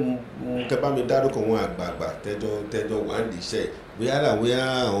ń fẹ́ kẹ́ bá mi dárúkọ wọn àgbààgbà tẹjọ wà ní iṣẹ́ bóyá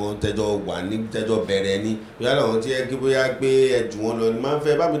àwọn tẹjọ bẹ̀rẹ̀ ni bóyá àwọn tí ẹ kí bóyá gbé ẹjù wọn lọ ni máa ń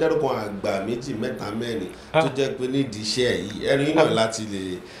fẹ́ bá mi dárúkọ àgbà méjì mẹ́ta mẹ́rin tó jẹ́ pé nídìí iṣẹ́ yìí ẹ̀rín náà láti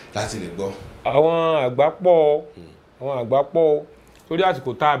lè gbọ́. àwọn àgbà pọ̀ torí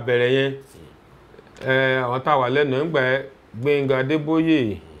àsìkò tá a bẹ̀rẹ̀ yẹn àwọn tá a wà lẹ́nu ẹ̀ ń gbà Gbenga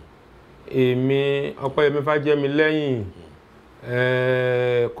Adeboye èmi Ọpẹ́yẹmí Fájẹ́milẹ́yìn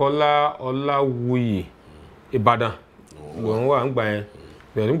Kọ́lá Ọláwuyì Ìbàdàn lòun wà ń gbà yẹn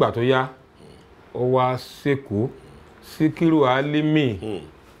bẹ̀rẹ̀ nígbà tó yá ó wá sẹ́kọ̀ọ́ Síkírù Álímì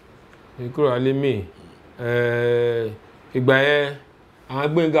ìgbà yẹn àwọn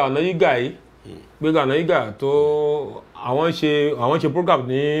Gbenga Ọ̀nàyígà tó àwọn ṣe program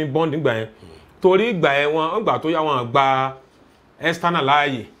ní Bond nígbà yẹn torí ìgbà yẹn wọ́n gbà tó yá wọn gba external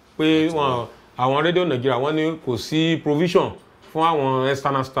láàyè pé àwọn rédíò Nàìjíríà wọ́n ní kò sí provision fún àwọn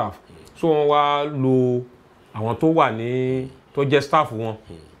external staff so wọ́n wá lo àwọn tó wà ní tó jẹ́ staff wọn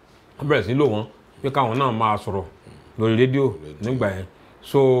wọ́n bẹ̀rẹ̀ sí lò wọ́n pé káwọn náà máa sọ̀rọ̀ lórí rédíò nígbà yẹn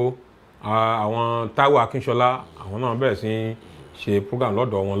so àwọn Táíwò Akínṣọlá àwọn náà bẹ̀rẹ̀ sí ṣe program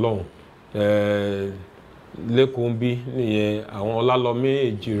lọ́dọ̀ wọn lọ́hùn lẹ́kọ̀ọ́ bí nìyẹn àwọn Ọlálọ́mí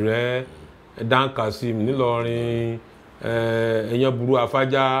Èjìrẹ́ Dan Kasim nílọrin ẹ̀yàn burú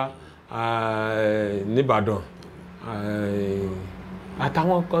Afájá nìbàdàn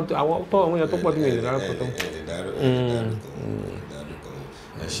àtàwọn kan àwọn èèyàn tó pọ̀ tí mi lè dárúkọ tó.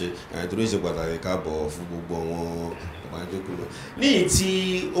 ẹ ṣe torí ṣe pàtàkì káàbọ̀ fún gbogbo àwọn àjọkùn lọ ní tí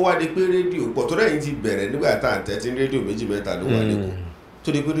ó wá di pé rédíò pọ̀ tó lẹ́yìn ti bẹ̀rẹ̀ nígbà tá à ń tẹ́tí rédíò méjì mẹ́ta ló wà lẹ́kọ̀ọ́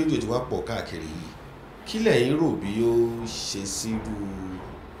tó di pé rédíò ti wá pọ̀ káàkiri yìí kí lẹ́yìn rò bí ó ṣe sírú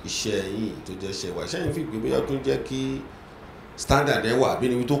iṣẹ́ yìí tó jẹ́ ṣe wà ṣẹ́yìn fi gbé tó jẹ́ kí standard ẹ wà bí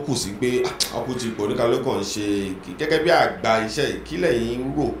níbi tó kù sí pé ọkùnrin ti pọ̀ oníkàlùkàn ń ṣe gẹ́gẹ́ bí àgbà iṣẹ́ yìí kí lẹ́yìn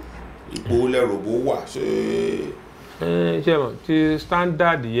rò ipò lẹ́rọ̀ bó wà ṣé. ṣe mọ̀ ti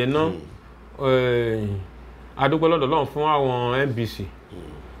standard yẹn náà adúpẹ́ lọ́dọ̀ Ọlọ́run fún àwọn NBC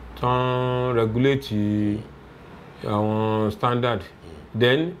tán regulate àwọn standard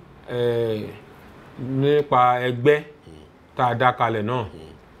then nípa ẹgbẹ́ tá a dá kalẹ̀ náà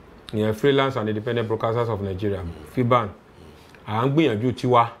ìyẹn Freelance and Independent Broadcasters of Nigeria FIBAN à ń gbìyànjú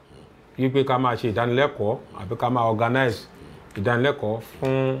tiwa wípé ká máa ṣe ìdánilẹ́kọ̀ọ́ àbí ká máa organize ìdánilẹ́kọ̀ọ́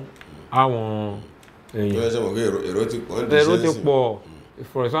fún àwọn èèyàn. èrò ti pọ̀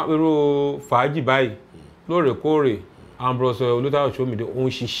for example irú fàájì báyìí lóòrèkóòrè Ambrose Olútáyọ̀ Ṣómìdé òun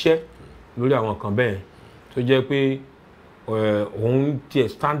ṣiṣẹ́ lórí àwọn kan bẹ́ẹ̀ tó jẹ́ pé òun tiẹ̀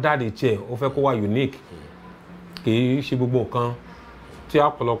standard tiẹ̀ ó fẹ́ kó wà unique kì í ṣe gbogbo nǹkan tí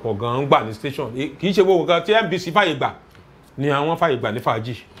ọ̀pọ̀lọpọ̀ gan ń gbà ní station kì í ṣe gbogbo nǹkan tí NBC fàyè gbà ni àwọn fàyè gbà ní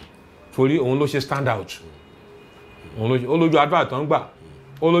fàájì torí òun ló ṣe stand out ó lójú advert tó ń gbà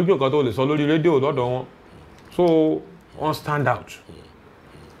ó lójú nǹkan tó lè sọ lórí rédíò lọ́dọ̀ wọn so wọ́n stand out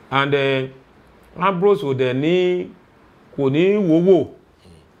and Ambrose ò dẹ̀ ní kò ní wòwò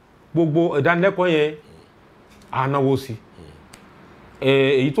gbogbo ìdánilẹ́kọ̀ọ́ yẹn ànáwó sí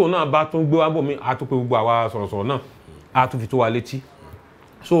èyí tó náà bá tún gbé wá bò mí àtúpè gbogbo àwa sọ̀rọ̀sọ̀rọ̀ náà àtúfi tó wa létí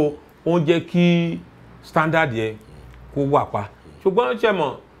so ó ń jẹ́ kí standard yẹn kó wà pa ṣùgbọ́n ṣe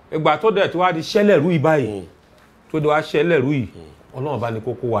mọ̀ ìgbà tó dẹ̀ tí wá di ṣẹlẹ̀rú yìí báyìí tó dẹ̀ wá ṣẹlẹ̀rú yìí Ọlọ́run bá ní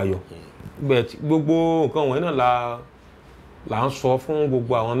kókó wa yọ gbogbo nǹkan wọ̀nyí náà là ń sọ fún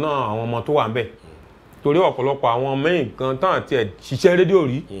gbogbo àwọn náà àwọn ọmọ tó wà ń bẹ̀ torí ọ̀pọ̀lọpọ̀ àwọn mẹ́yìn kan tán àti ẹ̀ ṣiṣẹ́ rédíò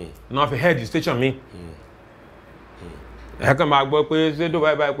rí náà fi head station mi ẹ̀ kàn máa gbọ́ pé ṣé tó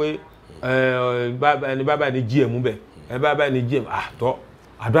báyìí pé ẹni báyìí ní GM bẹ̀ ẹ báyìí ní GM àtọ́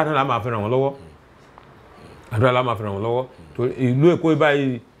àdúrà náà la máa fi ràn wọ́n lọ́wọ́ àdúrà la máa fi ràn wọ́n lọ́wọ́ torí ìlú Èkó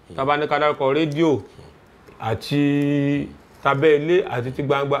báyìí tábà ní kádàkọ rédíò àti tabẹ́ ilé àti ti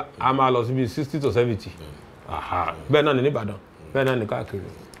gbangba a máa lọ síbi 60 to 70 bẹ́ẹ̀ náà ní Ìbàdàn bẹ́ẹ̀ náà ní káàkiri.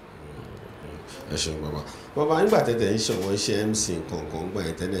 ẹ ṣeun bàbá nígbà tẹ́tẹ̀ ń ṣọ̀wọ́ iṣẹ́ MC kankan gbà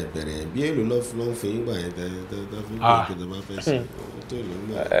yẹn tẹ́lẹ̀ bẹ̀rẹ̀ bí èlò ló ń fi yín gbà yẹn tẹ́lẹ̀ fi ń gbà tó bá fẹ́ sí tó ló ń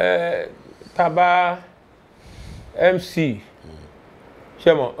gbà. tábà MC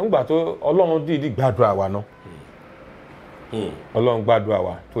ṣe mọ̀ nígbà tó Ọlọ́run dìídì gbàdúrà wa náà Ọlọ́run gbàdúrà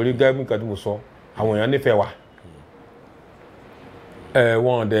wa torí gẹ́gẹ́ bí nǹkan tí mo sọ àwọn èèyàn nífẹ̀ẹ́ wa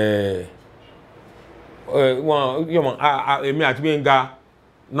wọ́n dẹ̀ wọ́n yọ̀mọ̀ èmi àti Gbenga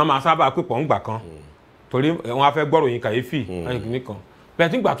náà máa sábà pípọ̀ ńgbà kan torí wọ́n á fẹ́ gbọ́rọ̀ yín kàyéfì ẹnìkìní kan bẹ́ẹ̀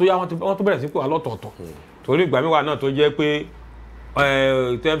tí ìgbà tó yá wọ́n tó bẹ̀rẹ̀ sí pé wà lọ́tọ̀ọ̀tọ̀ torí ìgbà mẹ́wàá náà tó jẹ́ pé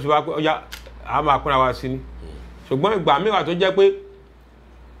tẹ́mísì wá pé ọjà á máa pínra wa sí ni ṣùgbọ́n ìgbà mẹ́wàá tó jẹ́ pé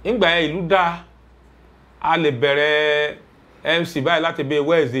ìgbà yẹn ìlú dá a lè bẹ̀rẹ̀ MC báyìí láti bí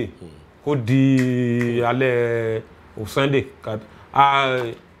Wednesday kó di alẹ́ Sunday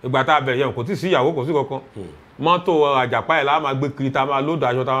ìgbà tá a bẹ̀rẹ̀ yẹn kò tí ì sí ìyàwó kò sí kankan mọ́tò àjàpá ẹ̀ la máa gbé kiri tá a máa lóòdù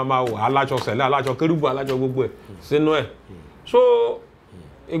aṣọ tá a máa wọ̀ aláṣọ sẹ̀lẹ̀ aláṣọ kérúbù aláṣọ gbogbo ẹ̀ sínú ẹ̀ so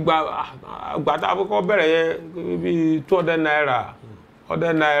ìgbà tá a kọ́kọ́ bẹ̀rẹ̀ yẹn bíi 200 naira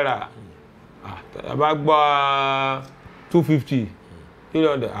 100 naira a bá gbọ́ 250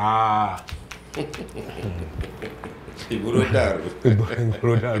 300 ìgboro dàrú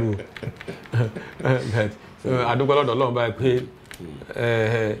ìgboro dàrú àdúgbò lọ́dọ̀ Ọlọ́run báyìí pé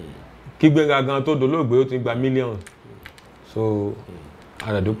kí Gbenga gan tó dolóògbé ó ti gba mílíọ̀nù so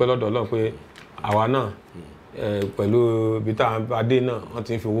àdúpẹ́ lọ́dọ̀ Ọlọ́run pé àwa náà pẹ̀lú ibi tá a dé náà wọ́n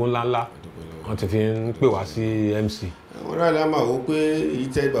ti fi owó ńláńlá wọ́n ti fi ń pè wá sí MC. àwọn ará ilé máa wò pé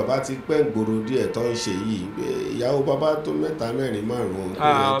ìtẹ́ bàbá ti pẹ́ gbòòrò díẹ̀ tó ń ṣe yìí ìyàwó bàbá tó 3 4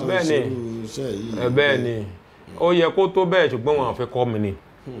 5 tó ń ṣe irú iṣẹ́ yìí. bẹ́ẹ̀ ni ó yẹ kó tó bẹ́ẹ̀ ṣùgbọ́n wọn ò fi kọ́ mi ni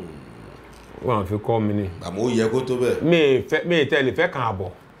wọn ò fi kọ́ mi ni. àmọ́ ó yẹ kó tó bẹ́ẹ̀. mi ì tẹ́lẹ̀ fẹ́ kàn àbọ̀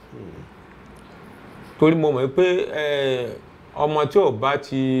torí mo mọ̀ pé ọmọ tí ò bá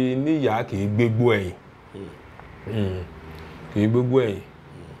ti níyà kì í gbégbó ẹ̀yìn kì í gbégbó ẹ̀yìn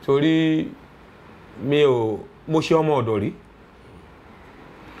torí mo ṣe ọmọ ọ̀dọ̀ rí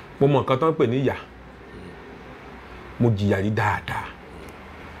mo mọ̀ nǹkan tó ń pè níyà mo jìyà rí dáadáa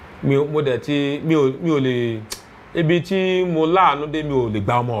mo dẹ̀ ti mi ò lè ibi tí mo láàánú dé mi ò lè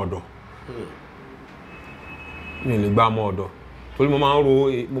gba ọmọ ọ̀dọ̀ mi ò lè gba ọmọ ọ̀dọ̀ torí mo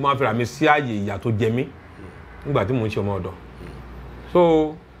máa ń fẹ́ra mi sí ààyè ìyà tó jẹ mí nígbà tí mo ń ṣe ọmọ ọ̀dọ̀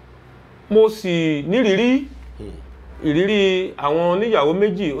so mo sì nírìírí ìrírí àwọn oníyàwó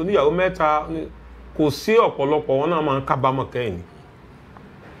méjì oníyàwó mẹ́ta kò sí ọ̀pọ̀lọpọ̀ wọn náà máa ń kábàámọ̀ kẹ́yìn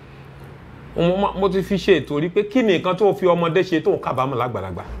mo ti fi ṣe ètò rí pé kí ni nǹkan tó fi ọmọdé ṣe tó ń kábàámọ̀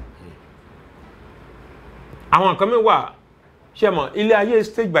lágbàlagbà àwọn nǹkan mi wà ṣe mọ̀ ilé ayé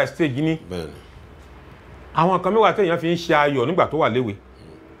stage by stage ni àwọn nǹkan mi wà téèyàn fi ń ṣe ayọ̀ nígbà tó wà léwe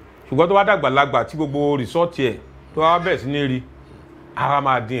ṣùgbọ́n tó wá dàgbàlagbà tí gbogbo rìsọ́ọ̀tì ẹ̀ tó wá bẹ̀rẹ̀ sí ní rí ara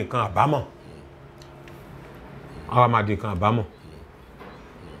máa di nǹkan àbámọ̀ ara máa di nǹkan àbámọ̀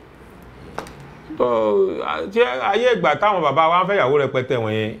tó ayé ìgbà táwọn bàbá wa ń fẹ́ ìyàwó rẹpẹtẹ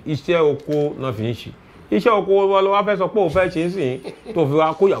wọ̀nyẹn iṣẹ́ oko náà fi ń ṣe iṣẹ́ oko wọn ló wá fẹ́ sọ pé òun fẹ́ ṣe ń sìn tó fi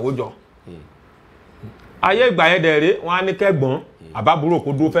wá kó ìyàwó jọ ayé ìgbà yẹn dẹ̀ rí wọn á ní kẹ́gbọ́n àbábúrò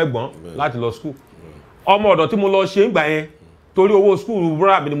kó dúró fẹ́ gbọ́n láti lọ skul ọmọ ọ̀dọ̀ tí mo lọ ṣe ń gbà yẹn torí owó skul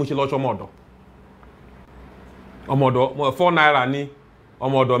búrà mi ni mo ṣe lọ ṣe ọmọ ọ̀dọ̀ 4 naira ní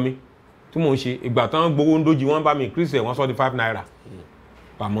ọmọ ọ̀dọ̀ mi tí mo ń ṣe ìgbà tán gbowó ń dójì wọ́n bá mi increase ẹ̀ wọ́n sọ di 5 naira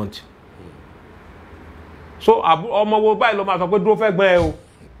per month so ọmọ wo báyìí ló máa sọ pé dúró fẹ́ gbọ́n ẹ o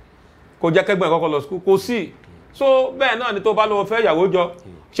kò jẹ́ kẹ́gbọ́n ẹ̀ kọ́kọ́ lọ skul kò sí so bẹ́ẹ̀ náà ni tó bá lọ́wọ́ fẹ́ ìyàwó jọ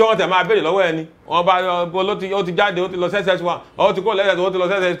ṣé wọ́n tẹ̀ máa béèrè lọ́wọ́ ẹni wọ́n bá ó ti jáde ó ti lọ ss1 ó ti kó lẹ́sẹ̀ ó ti lọ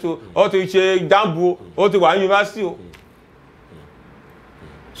ss2 ó ti ṣe jambu ó ti wà ní yunifásitì o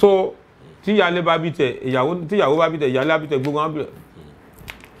so tí ìyálé bá bí tẹ ìyàwó tí ìyàwó bá bí tẹ ìyálé bá bí tẹ gbogbo wọn bẹ̀rẹ̀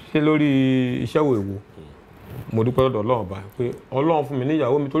ṣe lórí iṣẹ́ wo èwo mo dúpẹ́ lọ́dọ̀ Ọlọ́run bá pé Ọlọ́run fún mi ní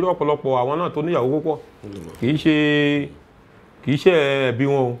ìyàwó mi torí ọ̀pọ̀lọpọ̀ àwọn náà tó níyàwó púpọ̀ kì í ṣe ẹbí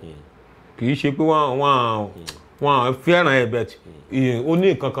wọn o kì í ṣe pé wọ́n fẹ́ràn ẹ̀bẹ̀ ó ní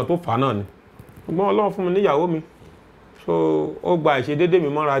nǹkan kan tó fà náà ni ṣùgbọ́n Ọlọ́run fún mi níyàwó mi so ó gba ìṣedédé mi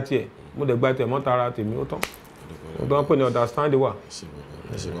mọ́ra tiẹ̀ mo dẹ̀ gba tẹ̀ mọ́ta ara tèmi ó tán ó tán pé ní understand wà. ṣe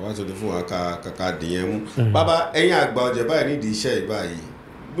bàbá tó lè fún wa kàkà dìyẹn mú bàbá ẹ̀yin àgbà ọ̀jẹ̀ báyìí nídìí iṣẹ́ ìbáyìí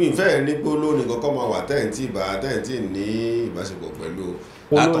bí ìfẹ́ ní pé olórin kankan máa wà tẹ́ǹtì ní ìbáṣepọ̀ pẹ̀lú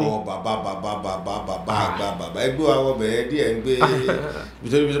látọ̀wọ́ bàbá ẹgbẹ́ wa wọ́n bẹ̀rẹ̀ díẹ̀ ń gbé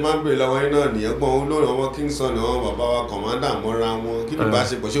nítorí bí wọ́n máa ń bèèrè lọ́wọ́ yín náà nìyẹn gbọ́n olórin ọmọ Kingston náà bàbá wa kọ̀mándà mọ́ra wọn kí ni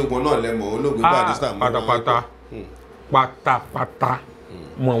ìbáṣepọ̀ ṣé ogun náà lẹ́mọ̀ olóògbé Barrister mọ́ra pátápátá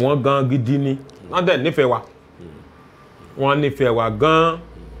mọ̀ wọ́n gan gidi ni wọ́n dẹ̀ nífẹ̀ẹ́ wa wọ́n nífẹ̀ẹ́ wa gan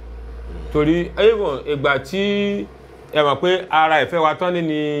torí ìgbà tí ẹ mọ̀ pé ara ìfẹ́ wa tán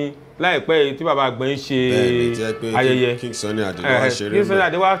ní láìpẹ́ yìí tí bàbá Gbenga ṣe ayẹyẹ Kingston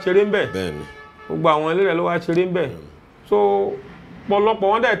Adéwà ṣeré ń bẹ̀ gbogbo àwọn eléré ló wá ṣeré ń bẹ̀ so pọ̀lọpọ̀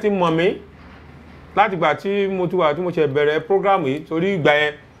wọ́n dẹ̀ ti mọ̀ mí láti ìgbà tí mo ti wà tí mo ṣe bẹ̀rẹ̀ program yìí torí ìgbà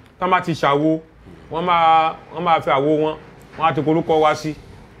yẹn tán bá ti ṣàwo wọ́n máa fi àwo wọn á ti korúkọ wá sí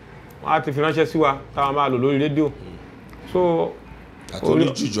wọ́n á ti fi ránṣẹ́ sí wa táwọn máa lò lórí rédíò so àtòní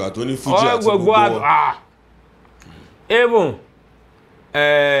jùjù àtòní fújì àti gbogbo even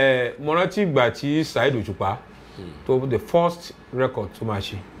mo rántí ìgbà tí Saheed Òṣùpá tó the first record tó máa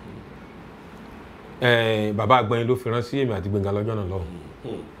ṣe bàbá Gbenga ló fi rán sí èmi àti Gbenga lọ́jọ́ náà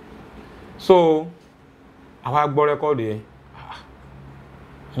lọ́wọ́ so àwa gbọ́ rẹ́kọ́ọ̀dù yẹn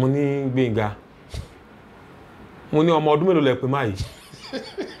mo ní Gbenga mo ní ọmọ ọdún mélòó lẹ pé máa yìí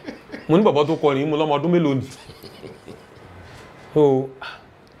mo ní bàbá tó kọrin mo lọ́mọ ọdún mélòó ni so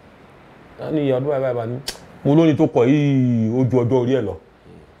ní ìyá ọdún báyìí ní mo lóní tó kọ yìí ojú ọjọ́ orí ẹ̀ lọ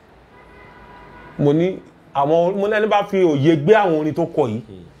mo ní àwọn mo lẹ́ni bá fi òye gbé àwọn orin tó kọ yìí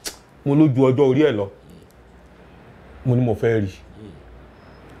mo lójú ọjọ́ orí ẹ̀ lọ mo ní mo fẹ́ rí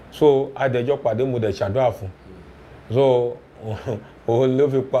so adẹjọ́ pàdé mo dẹ̀ ṣàdúrà fún so òun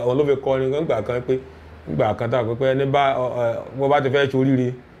ló fi kọrin nígbà kan pé nígbà kan tá a pé ẹni bó bá ti fẹ́ ṣe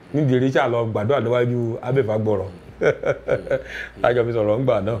oríire nídìí eré ṣáà lọ gbàdúrà níwájú Abbey Fagboro lájọ fi sọ̀rọ̀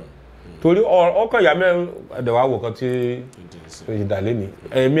ńgbà náà torí ọkàn ìyá mẹ́rin ẹ̀dẹ̀wà wò kan tí ìdàlẹ́ ni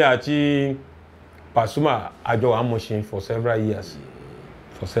èmi àti Pasuma àjọ wa Mushin for several years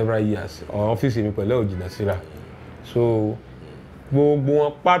ọ́fíìsì mi pẹ̀lẹ́ òjìnà síra so gbogbo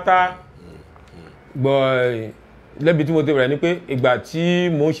wọn pátá gbọ́ lẹ́bi tí mo ti bẹ̀rẹ̀ ni pé ìgbà tí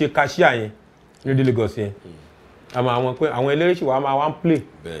mo ń ṣe cashier yẹn ní Lagos yẹn àwọn eléré ṣì wá máa wá ń play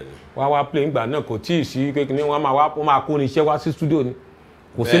wá play nígbà náà kò tí ì sí kékeré wọ́n máa kó ní iṣẹ́ wá sí studio ni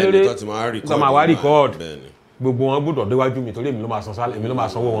kò sí léré tó máa wá record gbogbo wọn gbọ́dọ̀ déwájú mi torí èmi ló máa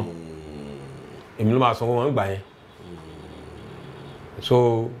sanwó wọn èmi ló máa sanwó wọn gbà yẹn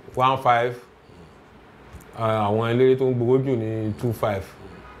so 1.5 àwọn eléré tó ń gbowó jù ní 2.5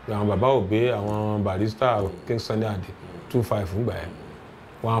 àwọn bàbá òbí àwọn Barrister Kingston Adé 2.5 gbà yẹn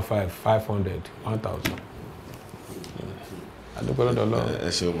 1.5 500 1,000 adúpẹ́ lọ́dọ̀ Ọlọ́run. ẹ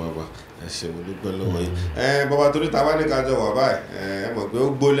ṣeun bàbá ẹ ṣeun dúpẹ́ lọ́wọ́ yìí bàbá torí ta bá ní ká jọ wà báyìí ẹ mọ̀ pé ó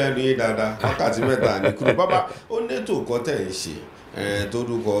gbó lẹ́nu yìí dáadáa wákàtí mẹ́ta ní kúrò bàbá ó nétò kan tẹ̀ ń ṣe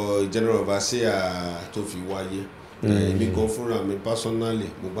tórúkọ general vasia tó fi wáyé èmi gan fúnra mi personally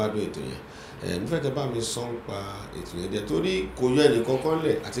mo gbádùn ètò yẹn mo fẹ́ kẹ́ bá mi sọ ń pa ètò yẹn díẹ̀ torí kò yọ ẹnì kankan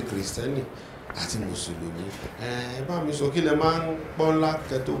lẹ̀ àti kìrìsìtẹ́nì àti mùsùlùmí ẹ bá mi sọ kí lẹ máa ń pọ́n ńlá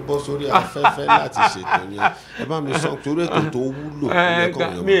kẹ tó bọ́ sórí afẹ́fẹ́ láti ṣètò yẹn ẹ bá mi sọ torí ètò tó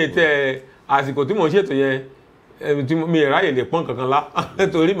wúlò mi ì tẹ àsìkò tí mò ń ṣètò yẹn mi ì ráyè lè pọ́n kankan lá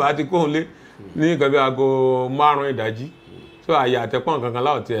torí màá ti kóhun lé ní nǹkan bí aago 5 ìdájí so àyè àtẹ̀pọ́n kankan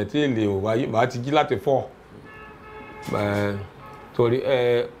lá ọ̀tí ẹ̀ tí èlé ò wáyé màá ti jí láti 4 torí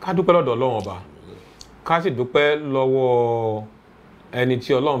ká dúpẹ́ lọ́dọ̀ Ọlọ́run ọba ká sì dúpẹ́ lọ́wọ́ ẹni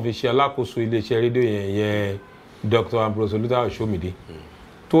tí Ọlọ́run fi ṣe alákòóso iléeṣẹ́ rédíò yẹn Dr. Ambrose Olútáyọ̀ Ṣómìdé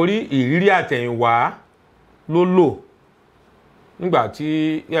torí ìrírí àtẹ̀yìnwá ló lò nígbà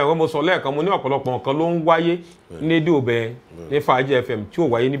tí ẹ̀rọ mo sọ lẹ́ẹ̀kan mo ní ọ̀pọ̀lọpọ̀ nǹkan ló ń wáyé ní rédíò bẹ́ẹ̀ ní Fàájì FM tí ò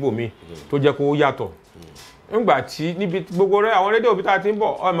wáyé níbòmíì tó jẹ́ kó yàtọ̀ nígbà tí níbi gbogbo rẹ̀ àwọn rédíò bí tá a ti ń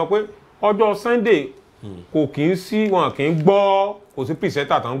bọ̀ ọ mọ̀ pé ọjọ́ Sunday kò kì í sí wọn kì í gbọ́ kò sí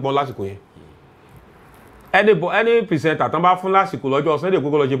pìrìsẹ́ńtà tó ń gbọ́ lásìkò yẹn ẹni pìrìsẹ́ńtà tó ń bá fún lásìkò lọ́jọ́ Sunday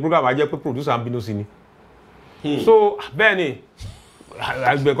gbogbo lọ ṣe program á jẹ́ pé producer ń bínú sí ni so bẹ́ẹ̀ ni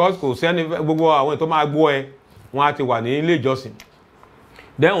because kò sẹ́ni gbogbo àwọn tó máa gbọ́ ẹ wọ́n á ti wà ní ilé ìjọsìn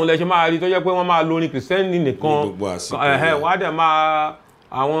dẹ́hùn lẹ́ṣẹ̀ máa rí tó jẹ́ pé wọ́n máa lo orin kìrìsìtẹ́nì nìkan wọ́n á dẹ̀ máa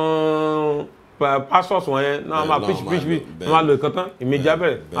àwọn pastors wọn yẹn náà máa preach wọ́n máa lo ìkan tán ìmẹ̀jà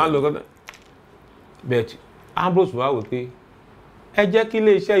bẹ̀rẹ̀ wọ́n á lo ìkan tán but Ambrose wá wò pé ẹ jẹ́ kí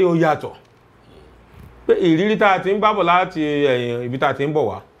ilé iṣẹ́ yóò yàtọ̀ pé ìrírí tá a ti ń gbábọ̀ láti ẹ̀yìn ibi tá a ti ń bọ̀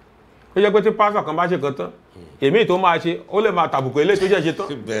wá ó jẹ́ pé tí pastor kan bá ṣe kan tán èmi tó máa ṣe ó lè máa tàbùkù eléyìí tó jẹ́ ṣe tán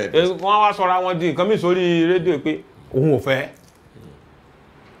wọ́n wá sọra wọn di nǹkan mìíràn sórí rédíò pé òun ò fẹ́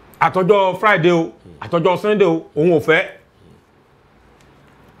àtọjọ́ Friday o àtọjọ́ Sunday o òun ò fẹ́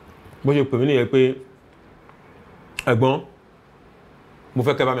bó ṣe pè mí nìyẹn pé ẹ̀gbọ́n mo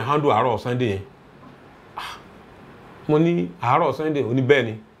fẹ́ kẹ́ bá mi handle àárọ̀ Sunday yẹn mo ní àárọ̀ Sunday ó ní bẹ́ẹ̀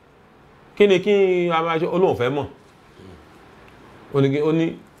ni kí ni kí a máa ṣe olóhùn fẹ́ mọ̀ ó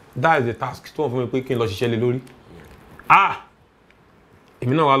ní that is the task tó wọ́n fún mi pé kí n lọ ṣiṣẹ́ lé lórí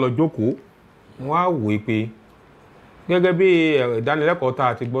èmi náà wá lọ jókòó mo wá wòó pé gẹ́gẹ́ bí ìdánilẹ́kọ̀ọ́ tá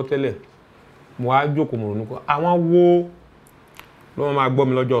a ti gbọ́ tẹ́lẹ̀ mo wá jókòó mo ronú kọ́ àwọn wo ló máa gbọ́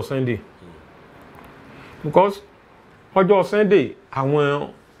mi lọ́jọ́ Sunday because ọjọ́ Sunday àwọn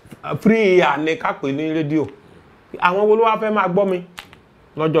free àní kápẹ́ ní rédíò àwọn wo ló wá fẹ́ máa gbọ́ mi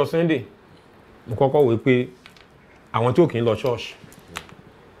lọ́jọ́ Sunday mo kọ́kọ́ wòó pé àwọn tí ò kì í lọ ṣọ́ọ̀ṣì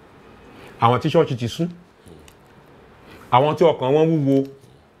àwọn tí ṣọ́ọ̀ṣì ti sún àwọn tí ọkàn wọn wúwo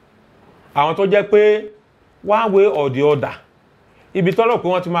àwọn tó jẹ́ pé one way or the other ibi tọ́lọ̀ pé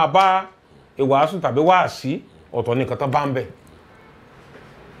wọ́n ti máa bá ìwàásù tàbí wáàsí ọ̀tọ̀ nìkan tán bá ń bẹ̀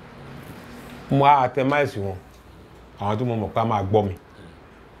mo á àtẹmáìsì wọn àwọn tí mo mọ̀ pé a máa gbọ́ mi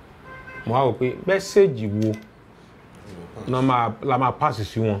mo á wò pé mẹ́sẹ̀jì wo la máa pàṣẹ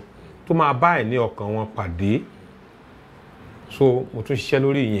sí wọn tó máa bá ẹ̀ ní ọkàn wọn pàdé so mo tún ṣiṣẹ́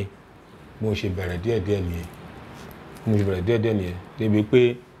lórí ìyẹn mo ṣe bẹ̀rẹ̀ díẹ̀díẹ̀ nìyẹn débi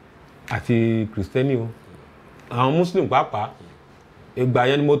pé àti kìrìsìtẹ́nì o àwọn muslim pàápàá ìgbà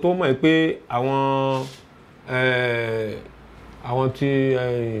yẹn ni mo tó mọ̀ pé àwọn tí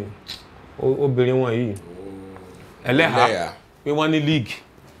obìnrin wọn yìí ẹlẹ́hà pé wọ́n ní league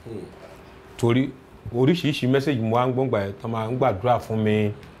torí oríṣiríṣi mẹ́sẹ̀jì mo wá ń gbọ́ngbà ẹ̀ tó máa ń gbàdúrà fún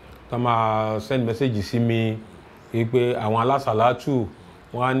mi tó máa send mẹ́sẹ̀jì sí mi pé àwọn alásàlátù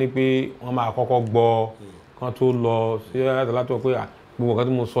wọ́n á ní pé wọ́n máa kọ́kọ́ gbọ́ kán tó lọ sí alásàlátù pé gbogbo nǹkan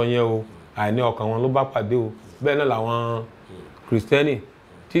tí mo sọ yẹn o àìní ọkàn wọn ló bá pàdé o bẹ́ẹ̀ náà làwọn kìrìsìtẹ́nì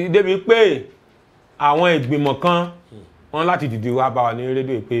ti débi pé àwọn ìgbìmọ̀ kan wọ́n láti dìde wá bá wa ní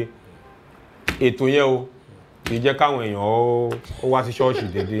rédíò pé ètò yẹn o kì í jẹ́ káwọn èèyàn ó wá sí ṣọ́ọ̀ṣì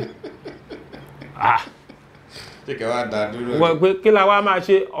dédé wọ́n pé kí la wá máa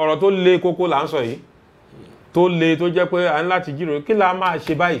ṣe ọ̀rọ̀ tó le kókó là ń sọ yìí tó le tó jẹ́ pé a ní láti jíròrò kí la máa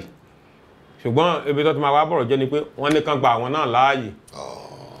ṣe báyìí ṣùgbọ́n ibi tó ti máa wá bọ̀rọ̀ jẹ́ ni pé wọ́n ní kán gba àwọn náà láàyè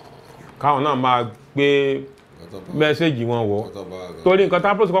káwọn náà máa gbé mẹ́sẹ̀jì wọn wọ̀ torí nǹkan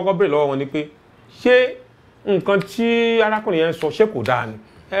tábìlì ti kọ́kọ́ béèrè lọ́wọ́ wọn ni pé ṣé nǹkan tí arákùnrin yẹn sọ ṣé kò dáa ni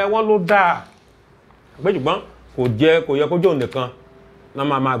wọ́n ló dáa pé ṣùgbọ́n kò yẹ kó jẹ́ òun nìkan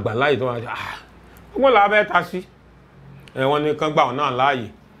náà máa gbà láàyè tó máa ṣe ọgbọ́n làá fẹ́ ta sí wọ́n ní kán gba àwọn náà láàyè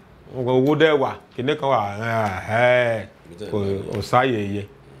owó dẹ́ wà kìnní kan wà kò sáàyè yẹ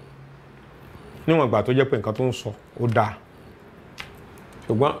níwọ̀n ìgbà tó jẹ́ pé nǹkan tó ń sọ ó dáa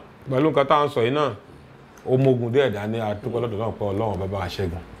ṣùgbọ́n pẹ̀lú nǹkan tá à ń sọ yìí náà ó mógun dé ẹ̀dá ní àdúgbò lọ́dọ̀ náà pé Ọlọ́run bàbá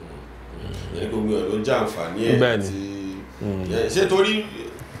aṣẹ́gun. gbogbo ẹ̀ ló jẹ́ àǹfààní ẹ̀ àti ṣé torí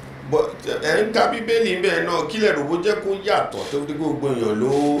ẹ̀ ń ka bíbélì bẹ́ẹ̀ náà kílẹ̀ rògbò jẹ́ kó yàtọ̀ tó dé gbogbo èèyàn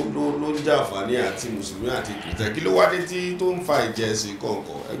ló ń jàǹfààní àti mùsùlùmí àti kìrìtẹ́ kí ló wá dé tí tó ń fa ìjà ẹ̀sìn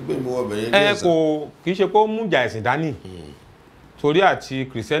kọ̀ọ̀kan ẹgbẹ́ mi wọ́n bẹ̀yẹn díẹ̀ sá. kì í ṣe pé ó mú ìjà ẹ̀sìn dání torí àti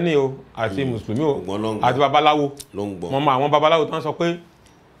kìrìsìtẹ́nì o àti mùsùlùmí o àti babaláwo wọn mọ àwọn babaláwo tó ń sọ pé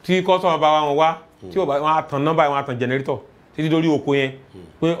tí kọ́sọ̀mù bá wọn wá tí wọn á tan nọ́mbà wọn á tan jẹnẹrétọ̀ títí dórí oko yẹn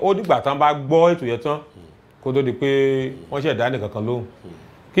pé ó dìgbà tán bá gbọ́ ètò yẹn tán kó tó di pé wọ́n ṣẹ̀dá nìkan kan lóhùn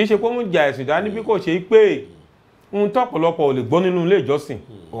kì í ṣe pé ó mú ìjà ẹ̀sìn dání bí kò ṣe pé ohun tó ọ̀pọ̀lọpọ̀ ò lè gbọ́ nínú ilé ìjọsìn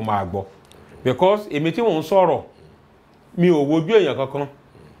ó máa gbọ́ because èmi tí mò ń sọ̀rọ̀ mi ò wojú èèyàn kankan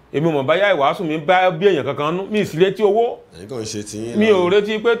èmi mọ̀ báyá ìwàásù mi bá bí èèyàn kankan mi sì retí owó mi ò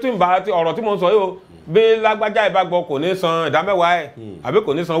retí pé tí n bá ọ̀rọ̀ tí mo ń sọ yìí o bí lágbájá ìbá gbọ́ kò ní san ìdámẹ́wàá ẹ̀ àbí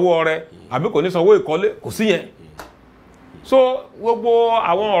kò ní san owó ọrẹ àbí kò ní san owó ìkọ́lé kò sí yẹn so gbogbo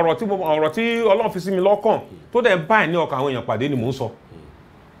àwọn ọ̀rọ̀ tí Ọlọ́run fi sí mi lọ́kàn tó dẹ̀ báyìí ní ọkàn àwọn èèyàn pàdé ni mò ń sọ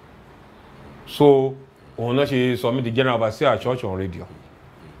so òun náà ṣe sọ mí di general overseer church on radio.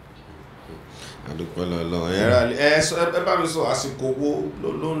 àdúpẹ́ lọ́lọ́ ẹ bá mi sọ àsìkò wo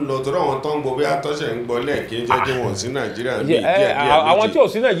ló ń lọ torí àwọn tó ń gbọ́ bí atọ́ṣẹ̀ ń gbọ́ lẹ́ẹ̀kejì jẹ́ wọn sí nàìjíríà ní díẹ̀ àwọn tí ò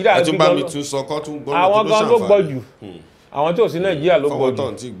sí nàìjíríà ẹ tún bá mi tún sọ kọ́ tún gbọ́ àwọn gan ló gbọ́ jù àwọn tí ò sí nàìjíríà ló gbọ́ jù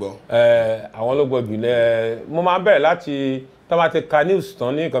àwọn ló gbọ́ jù mo máa ń bẹ̀rẹ̀ láti tá bá ti ka news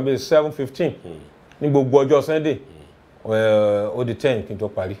tán ní nǹkan bíi 7:15 ní gbogbo ọjọ́ sunday ó di 10 kí n tó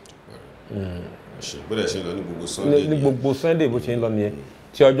parí. bẹ́ẹ̀ ṣe ń lọ ní gbogbo sunday ní gbogbo sunday bó ṣe ń lọ nìyẹn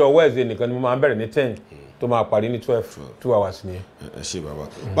tí ọjọ́ wednesday nìkan ni mo máa ń bẹ̀rẹ̀ ní 10 tó máa parí ní 12 2 hours nìyẹn. ẹ ṣe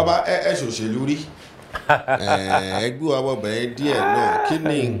bàbá ẹ ṣòṣèlú rí ẹgbẹ́ wa bọ̀bẹ̀ díẹ̀ náà kí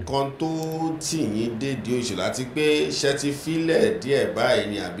ni nǹkan tó tì yín dédé òṣèlú àti pé ṣe ti fílẹ̀ díẹ̀ báyìí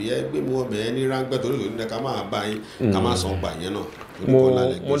ni àbí ẹgbẹ́ mi bọ̀bẹ̀ ní ráńpẹ́ torí òṣèlú ní ká máa bá yín ká máa san gbà yẹn náà.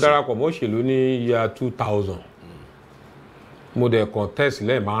 mo darapọ̀ mọ́ òṣèlú ní year 2000 mo dẹ̀ contest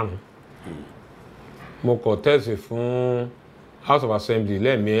lẹ́ẹ̀márùn mo contest fún House of Assembly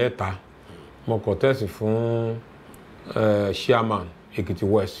lẹ́ẹ̀mẹ́ta mo contest fún chairman Ekiti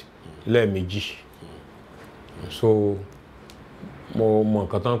West lẹ́ẹ̀mejì so mo mọ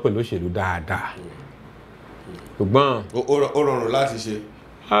nǹkan tó ń pè lóṣèlú dáadáa ṣùgbọ́n ó rọrùn láti ṣe.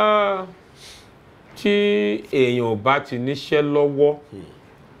 tí èèyàn ò bá ti níṣẹ́ lọ́wọ́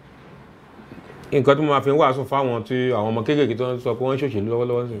nǹkan tí mo máa fi ń wàásù fáwọn tí àwọn ọmọ kéékèèké tó ń sọ pé wọ́n ń ṣòṣèlú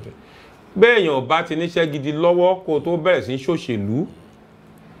lọ́wọ́lọ́wọ́ sí i bẹ́ẹ̀ èèyàn ò bá ti níṣẹ́ gidi lọ́wọ́ kó tó bẹ̀rẹ̀ sí ṣòṣèlú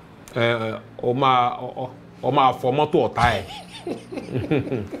ó máa fọ mọ́tò ọ̀tá ẹ̀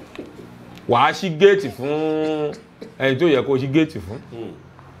wàá ṣí géètì fún ẹni tó yẹ kó ṣí géètì fún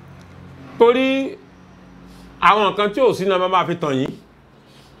torí àwọn nǹkan tí ò sí náà máa fi tàn yín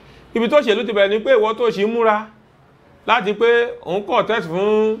ibi tó ṣèlú ti bẹ̀rẹ̀ ni pé ìwọ tó ṣì ń múra láti pé òun kọ̀ tẹ́sì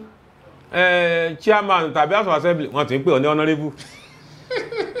fún chairman tàbí House of Assembly wọ́n ti ń pè ọ́ ní honourable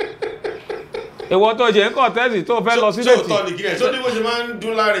ìwọ tó ṣe ń kọ̀ tẹ́sì tó fẹ́ lọ sí lẹ́tì tó ní kílẹ̀ tó ní bó ṣe máa ń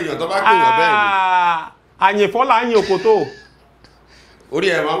dún láàrin èèyàn tó bá pè yàn bẹ́ẹ̀ ni àyìnfọ́lá àyìn òkòtó orí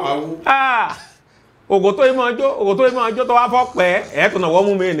ẹ̀ máa wú ògòtó yìí máa jó tó wá fọ́ pẹ́ ẹ̀ tó náà wọ́n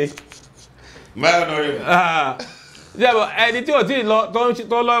mú mi ni ẹni tí ò tí lọ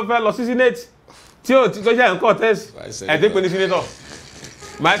tó lọ fẹ́ lọ sí senate tí ò tó ṣe ń kọ̀ tẹ́sì ẹ̀ tí pè ní senator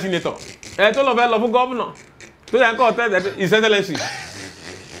my senator ẹ̀ tó lọ fẹ́ lọ fún gọ́vùnà tó ṣe ń kọ̀ tẹ́sì his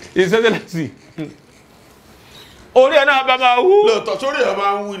excellency orí ẹ̀ náà bá máa wú lóòótọ́ sórí ẹ̀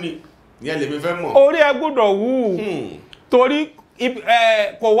máa ń wú ni ìyẹn lèmi fẹ́ mọ̀ orí ẹ̀ gbọ́dọ̀ wú torí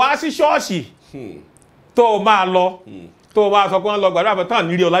kò wá sí ṣọ́ọ̀ṣì tó máa lọ tó máa sọ pé wọ́n lọ gbàdúrà fẹ́ tán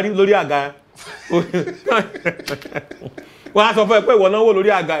nírí ọlá lórí àga wọ́n á sọ fún ẹ pé ìwọ náà wò lórí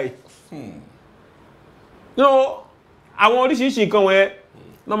àga yìí àwọn oríṣiríṣi nǹkan wọ̀nyẹn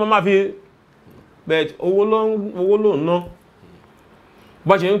náà máa fi bẹ̀ẹ̀ owó ló ń ná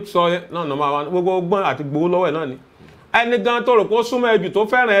bọ́ ṣe ń sọ náà máa gbogbo gbọ́n àti gbowó lọ́wọ́ ẹ̀ náà ni ẹni gan tó rò pé ó súnmọ́ ẹjù tó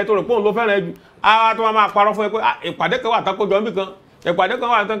fẹ́ràn ẹ tó rò pé òun ló fẹ́ràn ẹjù ara tó máa parọ́ fún ẹ pé ìpàdé kan wà tákójọ níbì kan ìpàdé kan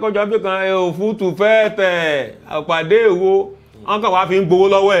wà tákójọ níbì kan òfútù fẹ́ tẹ̀ ìpàdé èwo wọn kàn wá fi ń gbowó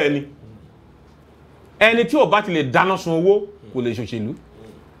lọ́wọ́ ẹ ni ẹni tí ò bá ti lè dáná sun owó kò lè ṣòṣèlú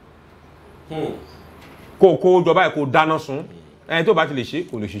kó jọba ẹ̀ kó dáná sun ẹni tó bá ti lè ṣe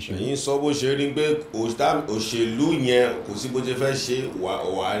kò lè ṣòṣèlú. èyí sọ bó ṣe rí pé òṣèlú yẹn kò sí bó ṣe fẹ́ ṣe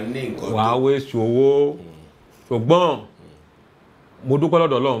wà á ní nǹkan tó. wà á wéṣù owó ṣùgbọ́n mo dúpẹ́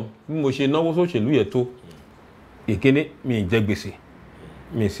lọ́dọ̀ Ọlọ́run bí mo ṣe náwó sóṣèlú yẹn tó ìkíní mi ì jẹ gbèsè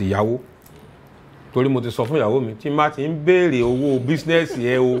mi sì yáwó torí mo ti sọ fún ìyàwó mi tí má ti ń béèrè owó bísínẹ́sì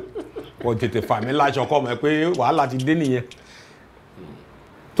ẹ o kò tètè fà mí láṣọ kọ́ mọ̀ pé wàhálà ti dé nìyẹn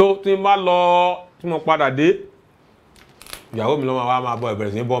tó tí n bá lọ tí mo padà dé ìyàwó mi ló máa bọ̀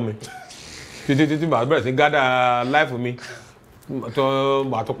bẹ̀rẹ̀ sí bọ́ mi títí bàbá bẹ̀rẹ̀ sí gádà láìfù mi tó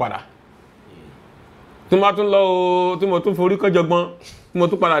máa tó padà tí mo tún lọ o tí mo tún forí kọjọgbọ́n tí mo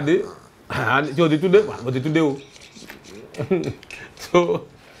tún padà dé tí o ti tún dé mo ti tún dé o so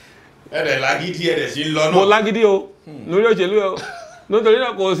ẹ̀rẹ̀ lágídí ẹ̀rẹ̀ sí lọ náà. mo lágídí o lórí òṣèlú o nítorí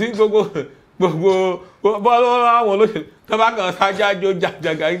náà kò sí gbogbo bọ́ọ̀lù àwọn olóṣèlú tó bá kàn sájájó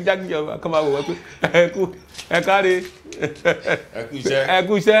jágìjọba kọ́ máa wò wọ́n pé ẹ káre ẹ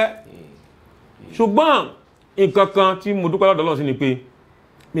kú iṣẹ́ ṣùgbọ́n nǹkan kan tí mo dúpẹ́ lọ́dọ̀ Ọlọ́run sí ni pé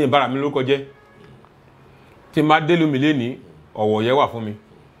mi ì bára mi lórúkọ jẹ́ tí máa dé lómi lénìí ọ̀wọ̀ yẹ wà fún mi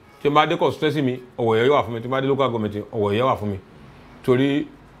tí máa dé constituency mi ọ̀wọ̀ yẹ wà fún mi tí máa dé local government ọ̀wọ̀ yẹ wà fún mi torí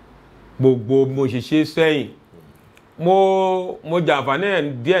gbogbo mo ṣe ṣe sẹ́yìn mo jàǹfààní ẹ̀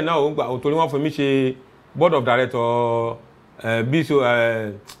díẹ̀ náà ó gbà torí wọ́n fún mi ṣe board of director bso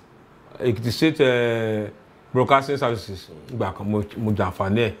Ekiti State broadcasting services gbà kan mo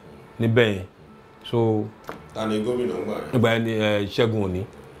jàǹfààní ẹ̀ níbẹ̀ yẹn so ta ni gómìnà ń gbà yẹn. nígbà yẹn ni Ṣẹ́gun Òní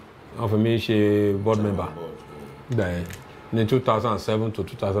wọ́n fún mi ṣe board member nígbà yẹn ní 2007 to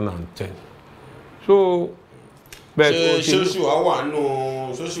 2010 so ṣóṣì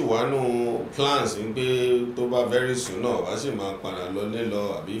wà nù plans ń pé tó bá very soon náà wá sì máa padà lọ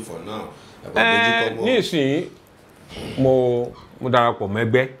àbí for now ẹ̀kọ́ dojú kọ́ mọ́. nísìnyí mo darapọ̀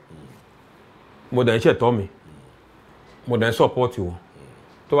mẹ́gbẹ́ mo dẹ̀ ń ṣètọ́ mi mo dẹ̀ ń support wọn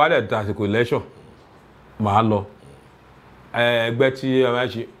tó bá dẹ̀ àsìkò election màá lọ ẹgbẹ́ tí ẹ máa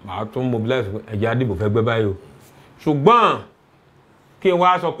ṣe màá tún mobilize ẹ̀jẹ̀ àdìbò fẹ́ gbẹ́ báyìí o ṣùgbọ́n kí n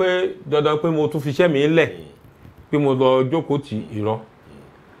wá sọ pé dandan pé mo tún fi iṣẹ́ mi lẹ̀ pé mo lọ jókòó tì irọ́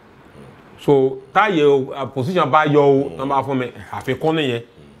so táyé position bá yọ o tán bá fún mi àfikún nìyẹn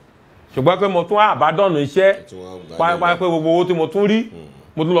ṣùgbọ́n pé mo tún àbádọ́nù iṣẹ́ pápá pé gbogbo owó tí mo tún rí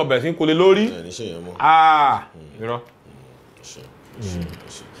mo tún lọ bẹ̀rẹ̀ sí kó lé lórí irọ́.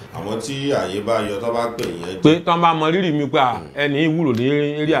 àwọn tí àyè bá yọ tó bá pè yẹn pé tán bá mọ rírì mi pé ẹni ìwúlò ní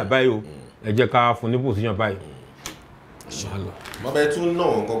eré àbáyé o ẹ jẹ́ ká fún ní position báyìí. bọ́bẹ̀ tún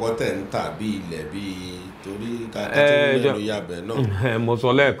náà kọ́kọ́ tẹ̀ ń tà bí ilẹ̀ bí torí ká tó lẹ́nu yàbẹ̀ náà. mo sọ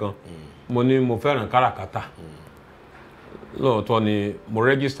lẹ́ẹ̀kan mo ní mo fẹ́ràn káràkátà lóòótọ́ ni mo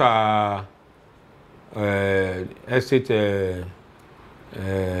register estate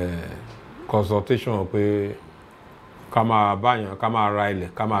consultation pé ká máa báyàn ká máa ra ilẹ̀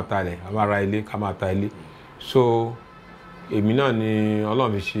ká máa ta ilẹ̀ ká máa ra ilé ká máa ta ilé so èmi náà ni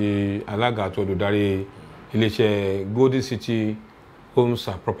Ọlọ́run fi ṣe alága àti olùdarí iléeṣẹ́ Golden City Homes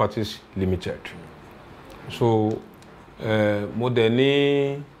and Properties Limited so mo dẹ̀ ní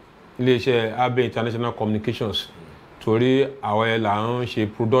iléeṣẹ́ Abbey International Communications torí àwọn ẹ̀ là ń ṣe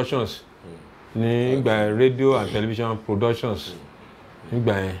productions nígbà radio and television productions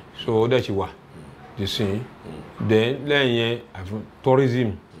nígbà yẹn so ó dẹ̀ ṣì wà the same then lẹ́yìn yẹn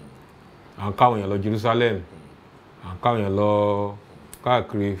tourism à ń káwọn èèyàn lọ Jerusalem à ń káwọn èèyàn lọ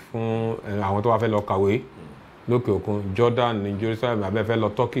káàkiri fún àwọn tó wá fẹ́ lọ kàwé lókè òkun Jordan ní Jerusalem abẹ́fẹ́ lọ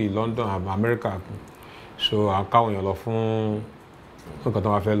Turkey London America so à ń káwọn èèyàn lọ fún nǹkan tó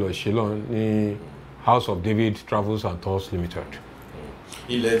wá fẹ́ lọ ṣe lọ ní House of David Travels and Tours Limited.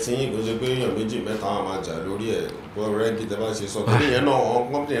 ilẹ̀ tí yín kò ṣe pé èèyàn méjì mẹ́ta wọn máa jà lórí ẹ̀ bọ́ rẹ́gí tẹ́ bá ṣe sọ torí yẹn náà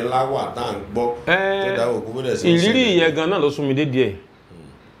wọn kọ́mpìnì ńlá wà tá à ń gbọ́ tó dáwọ́ òkú bó dẹ̀ ṣe ń ṣe. ìrírí ìyẹn gan náà ló sún mi dé díẹ̀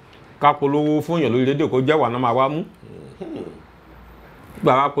ká polówó fún èèyàn lórí rédíò kó jẹ́ wà náà máa wá mú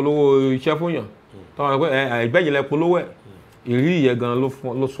gbà wá polówó iṣẹ́ fún èèyàn tọ́wọ́n pé ẹgbẹ́yìn lẹ polówó ẹ̀ ìrírí ìyẹn gan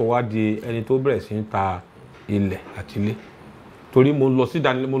ló sọ wá di ẹni tó bẹ̀rẹ̀ sí ń ta ilẹ̀ àti ilé torí mo lọ ṣe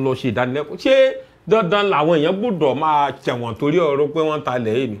ìdánilẹ́kọ̀ọ́ ṣé dandan làwọn èèyàn gbọ́dọ̀ máa tẹ̀wọ̀n torí ọ̀rọ̀ pé wọ́n ń ta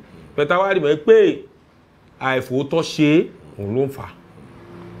ilẹ̀ yìí ni pẹ̀tà wá rí mọ́ pé àìfòótọ́ ṣe òun ló ń fà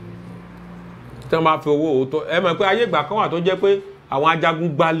tí wọ́n bá fi owó òótọ́ ẹ mọ̀ pé ayé ìgbà kan wà tó jẹ́ pé àwọn ajagun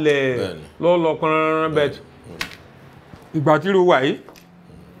gbalẹ̀ lọ́lọ́ pọ́nrán bẹ́ẹ̀ ìgbà tí irú wà yìí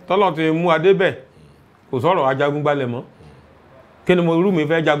tọ́lọ̀ ti mú adé bẹ̀ kò sọ̀rọ̀ ajagun gbalẹ̀ mọ́ kí ni mo irú mi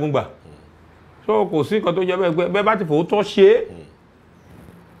fẹ́ jagun gbà so kò sí nǹkan tó jẹ́ bẹ́ẹ̀ bá ti fòótọ́ ṣe é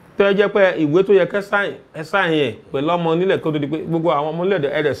tẹ́ jẹ́ pé ìwé tó yẹ kẹ́ sáìn yẹn pẹ̀lú ọmọ nílẹ̀ kó tó di pé gbogbo àwọn ọmọ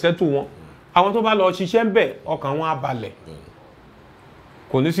nílẹ̀ ẹ̀rẹ̀ sẹ́tù wọn àwọn tó bá lọ ṣiṣẹ́ ń bẹ̀ ọkàn wọn á balẹ̀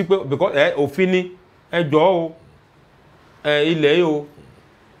kò ní sí pé because òfin ni ẹ jọ̀ọ́ o ilẹ̀ yìí o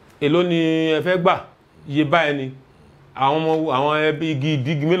èló ni ẹ fẹ́ gbà iye báyìí ni àwọn ẹbí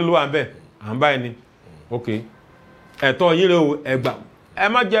igi mélòó ló wà ń bẹ̀ à ń báyìí ni ok ẹ̀tọ́ yín rẹ o ẹ gbà ẹ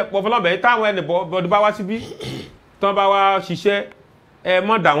má jẹ pọfọlọ́bẹ̀ táwọn ẹnì bọ́dún bá wá síbí tán bá wá ṣiṣẹ́ ẹ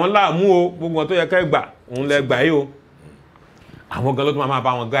má dà wọ́n láàmú o gbogbo wọn tó yẹ kẹ́ gbà òun lẹ gbà yìí o àwọn gan ló tún máa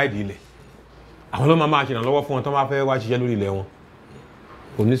bá wọn gáìdì ilẹ̀ àwọn ló máa ṣèrànlọ́wọ́ fún wọn tán bá fẹ́ wá ṣiṣẹ́ lórí ilẹ̀ wọn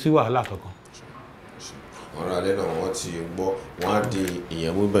kò ní sí wàhálà kankan. ọ̀rọ̀ alẹ́ náà wọ́n ti gbọ́ wọ́n á di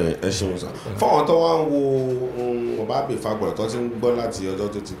ìyẹn mú bẹ̀rẹ̀ ẹ ṣeun sá. fọ́wọ́n tó wá ń wo Ọba Abbey Fagboro tó ti ń gbọ́ láti ọjọ́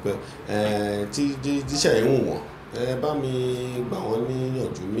tó ti pẹ́ tí iṣẹ́ yìí ń wọ̀n bá mi gbà wọ́n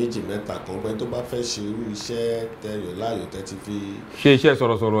níyànjú méjì mẹ́ta kan pé tó bá fẹ́ ṣe irú iṣẹ́ tẹ̀yọ̀ láàyò tẹ́ ti fi ṣe iṣẹ́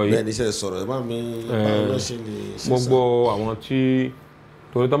sọ̀rọ̀sọ̀rọ̀ yìí bẹ́ẹ̀ ni iṣẹ́ sọ̀rọ̀ bá mi báwo ló ṣe lè ṣe sá. gbogbo àwọn tí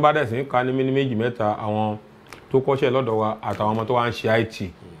torí tó bá dẹ̀ sí ń ka ní méjì mẹ́ta àwọn tó kọ́ṣẹ́ lọ́dọ̀ wa àtàwọn ọmọ tó wá ń ṣe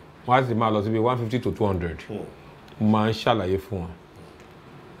IT wọ́n á sì máa lọ síbi 150 to 200 mo máa ń ṣàlàyé fún wọn.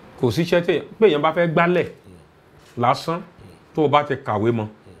 kò sí iṣẹ́ tí pé èèyàn bá fẹ́ gbálẹ̀ lásán tó o bá ti kàwé mọ́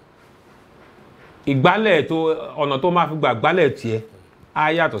ìgbálẹ̀ tó ọ̀nà tó máa fi gbà gbálẹ̀ tiẹ̀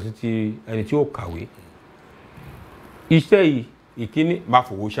á yàtọ̀ sí ti ẹni tí ó kàwé. iṣẹ́ yìí ìkíní bá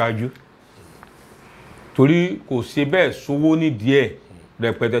fowó ṣáájú torí kò ṣe bẹ́ẹ̀ sówó nídìí ẹ̀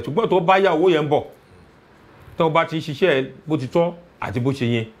rẹpẹtẹ ṣùgbọ́n tó bá yá owó yẹn ń bọ̀ tó bá ti ṣiṣẹ́ bó ti tọ́ àti bó ṣe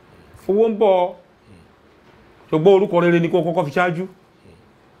yẹn owó ń bọ̀ ṣùgbọ́n orúkọ rere ni kó kọ́kọ́ fi ṣáájú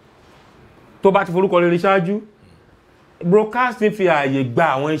tó bá ti forúkọ rere ṣáájú broadcasting fi ààyè gba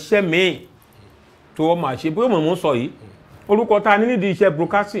àwọn iṣẹ́ míì tó wọ́n máa ṣe bí òmùmù ń sọ yìí orúkọ ta ní nídìí iṣẹ́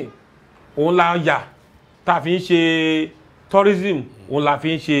broadcasting òun la yà tá a fi ń ṣe tourism òun la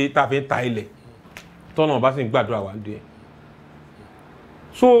fi ń ṣe tá a fi ń ta ilẹ̀ tọ́nà bá sì ń gbàdúrà wá dé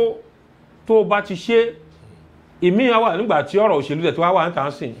so tó bá ti ṣe èmi wà nígbà tí ọ̀rọ̀ òṣèlú tẹ̀ tó wá wà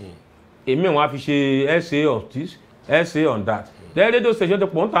níta sìn èmi wọn á fi ṣe essay on this essay on that lẹ́yìn rédíò station tó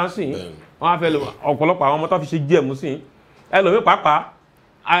pọ̀ níta sìn wọ́n á fẹ́ ọ̀pọ̀lọpọ̀ àwọn ọmọ tó fi ṣe jẹ́ẹ̀mú sìn ẹlòmíì pàápàá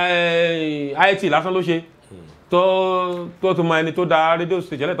IT lásán ló ṣe tó mọ ẹni tó da rédíò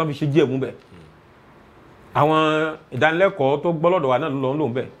station lẹ́tọ́ fi ṣe jẹ́ẹ̀mú bẹ̀ àwọn ìdánilẹ́kọ̀ọ́ tó gbọ́ lọ́dọ̀ wa náà ló ń lò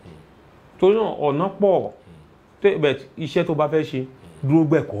ń bẹ̀ torí náà ọ̀nà pọ̀ iṣẹ́ tó bá fẹ́ ṣe dúró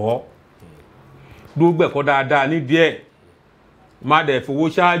gbẹ̀kọ́ dáadáa ní díẹ̀ má dẹ̀ fowó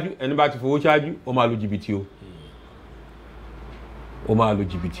ṣáájú ẹni bá ti fowó ṣáájú ó máa lo jìbìtì o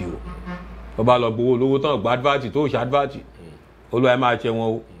ó bá lọ gbowó olówó tán gba advert tó ṣe advert olúwa ẹ máa ṣe wọn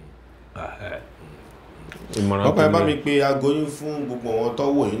o. ọ̀pọ̀ ẹ bá mi pe aago yín fún gbogbo àwọn tó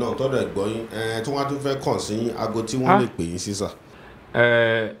wò yín náà tọ́dọ̀ ẹ̀gbọ́n yín tí wọ́n tún fẹ́ kàn sí aago tí wọ́n lè pè yín sí sà.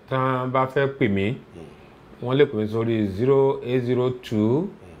 tí wọ́n bá fẹ́ pè mí wọ́n lè pè mí sórí 0802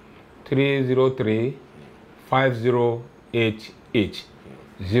 303 5088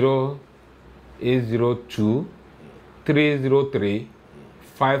 0802 303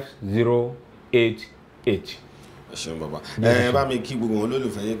 5088. ẹ ṣeun bàbá ẹ bá mi kí gbogbo wọn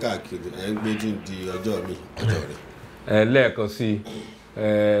olólùfẹ́ yín káàkiri ẹ ń gbé dín di ọjọ́ mi ọjọ́ rẹ̀. lẹ́ẹ̀kan sí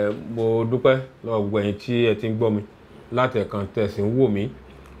mo dúpẹ́ lọ́wọ́ gbogbo ẹ̀yin tí ẹ ti ń gbọ́ mi láti ẹ̀kan tẹ̀sí ń wò mí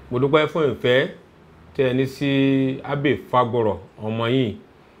mo dúpẹ́ fún ìfẹ́ tẹ́ ẹ ní sí Abbey Fagboro ọmọ yìí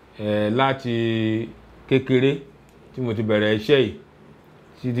láti kékeré tí mo ti bẹ̀rẹ̀ iṣẹ́ yìí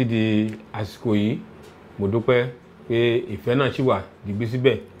títí di àsìkò yìí mo dúpẹ́ pé ìfẹ́ náà ṣì wà dìgbì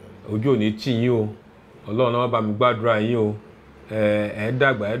síbẹ̀ ojú ò ní tì yín o Ọlọ́run náà bá mi gbàdúrà yín o ẹ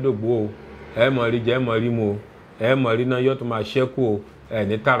dàgbà ẹ dògbò o ẹ mọ̀ rí jẹ ẹ mọ̀ rí mu o ẹ mọ̀ rí náà yóò tún máa ṣẹ́kù o ẹ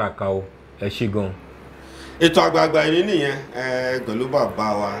ní tàràkà o ẹ ṣé gan. ètò àgbààgbà yìí nìyẹn pẹ̀lú bàbá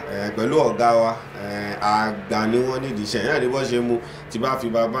wa pẹ̀lú ọ̀gá wa àgbà ni wọ́n nídìí iṣẹ́ yẹn àdébọ́ ṣe mú tí bá fi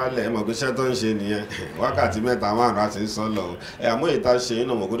bàbá lẹ̀ mọ̀ pé iṣẹ́ tó ń ṣe nìyẹn wákàtí mẹ́ta márùn-ún àti ń sọ lọ àmọ́ ìta ṣe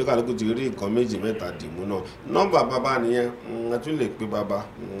iná mọ̀ kódé kálukú ti rí nǹkan méjì mẹ́ta dìmú náà nọ́mbà bàbá nìyẹn ẹ tún lè pe bàbá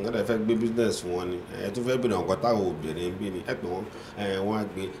ẹ dẹ̀ fẹ́ gbé business wọn ni ẹ tún fẹ́ bèrè ọ̀kọ́ táwọn obìnrin ń bí ni ẹ pè wọ́n wọ́n á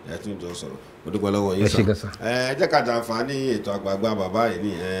gbé ẹ tún jọ sọ̀rọ̀ mo dúpẹ́ lọ́wọ́ yín sà ẹ jẹ́ ká jàǹfààní ètò àgbààgbà bàbá yìí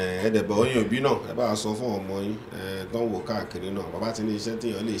ni ẹ dẹ̀ bẹ̀ oyin òbí náà ẹ bá sọ fún ọmọ yín tó ń wò káàkiri náà bàbá ti ní iṣẹ́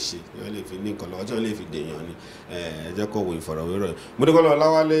téèyàn lè ṣe téèyàn lè fi ní nǹkan lọ́wọ́ téèyàn lè fi dèèyàn ni ẹ jẹ́ kó wo ìfọ̀rọ̀wérọ̀ yìí mo dúpẹ́ lọ́wọ́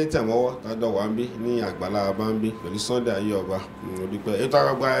Láwálé Tẹ̀mọ́wọ́ tájọ́ wà ń bí ní Àgbàlá bá ń bí pẹ̀lú Sunday ayé ọba mo dúpẹ́ ètò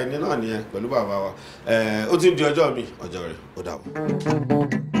àgbààgbà ẹni náà nìyẹn pẹ̀lú bàbá wa ó ti ń di ọjọ́ mi ọjọ́ rẹ̀ ó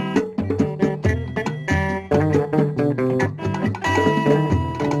dàbọ̀.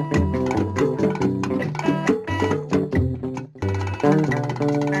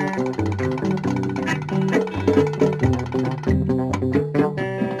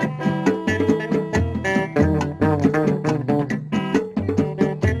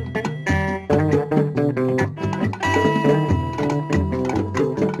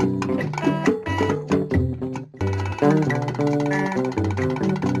 Thank you.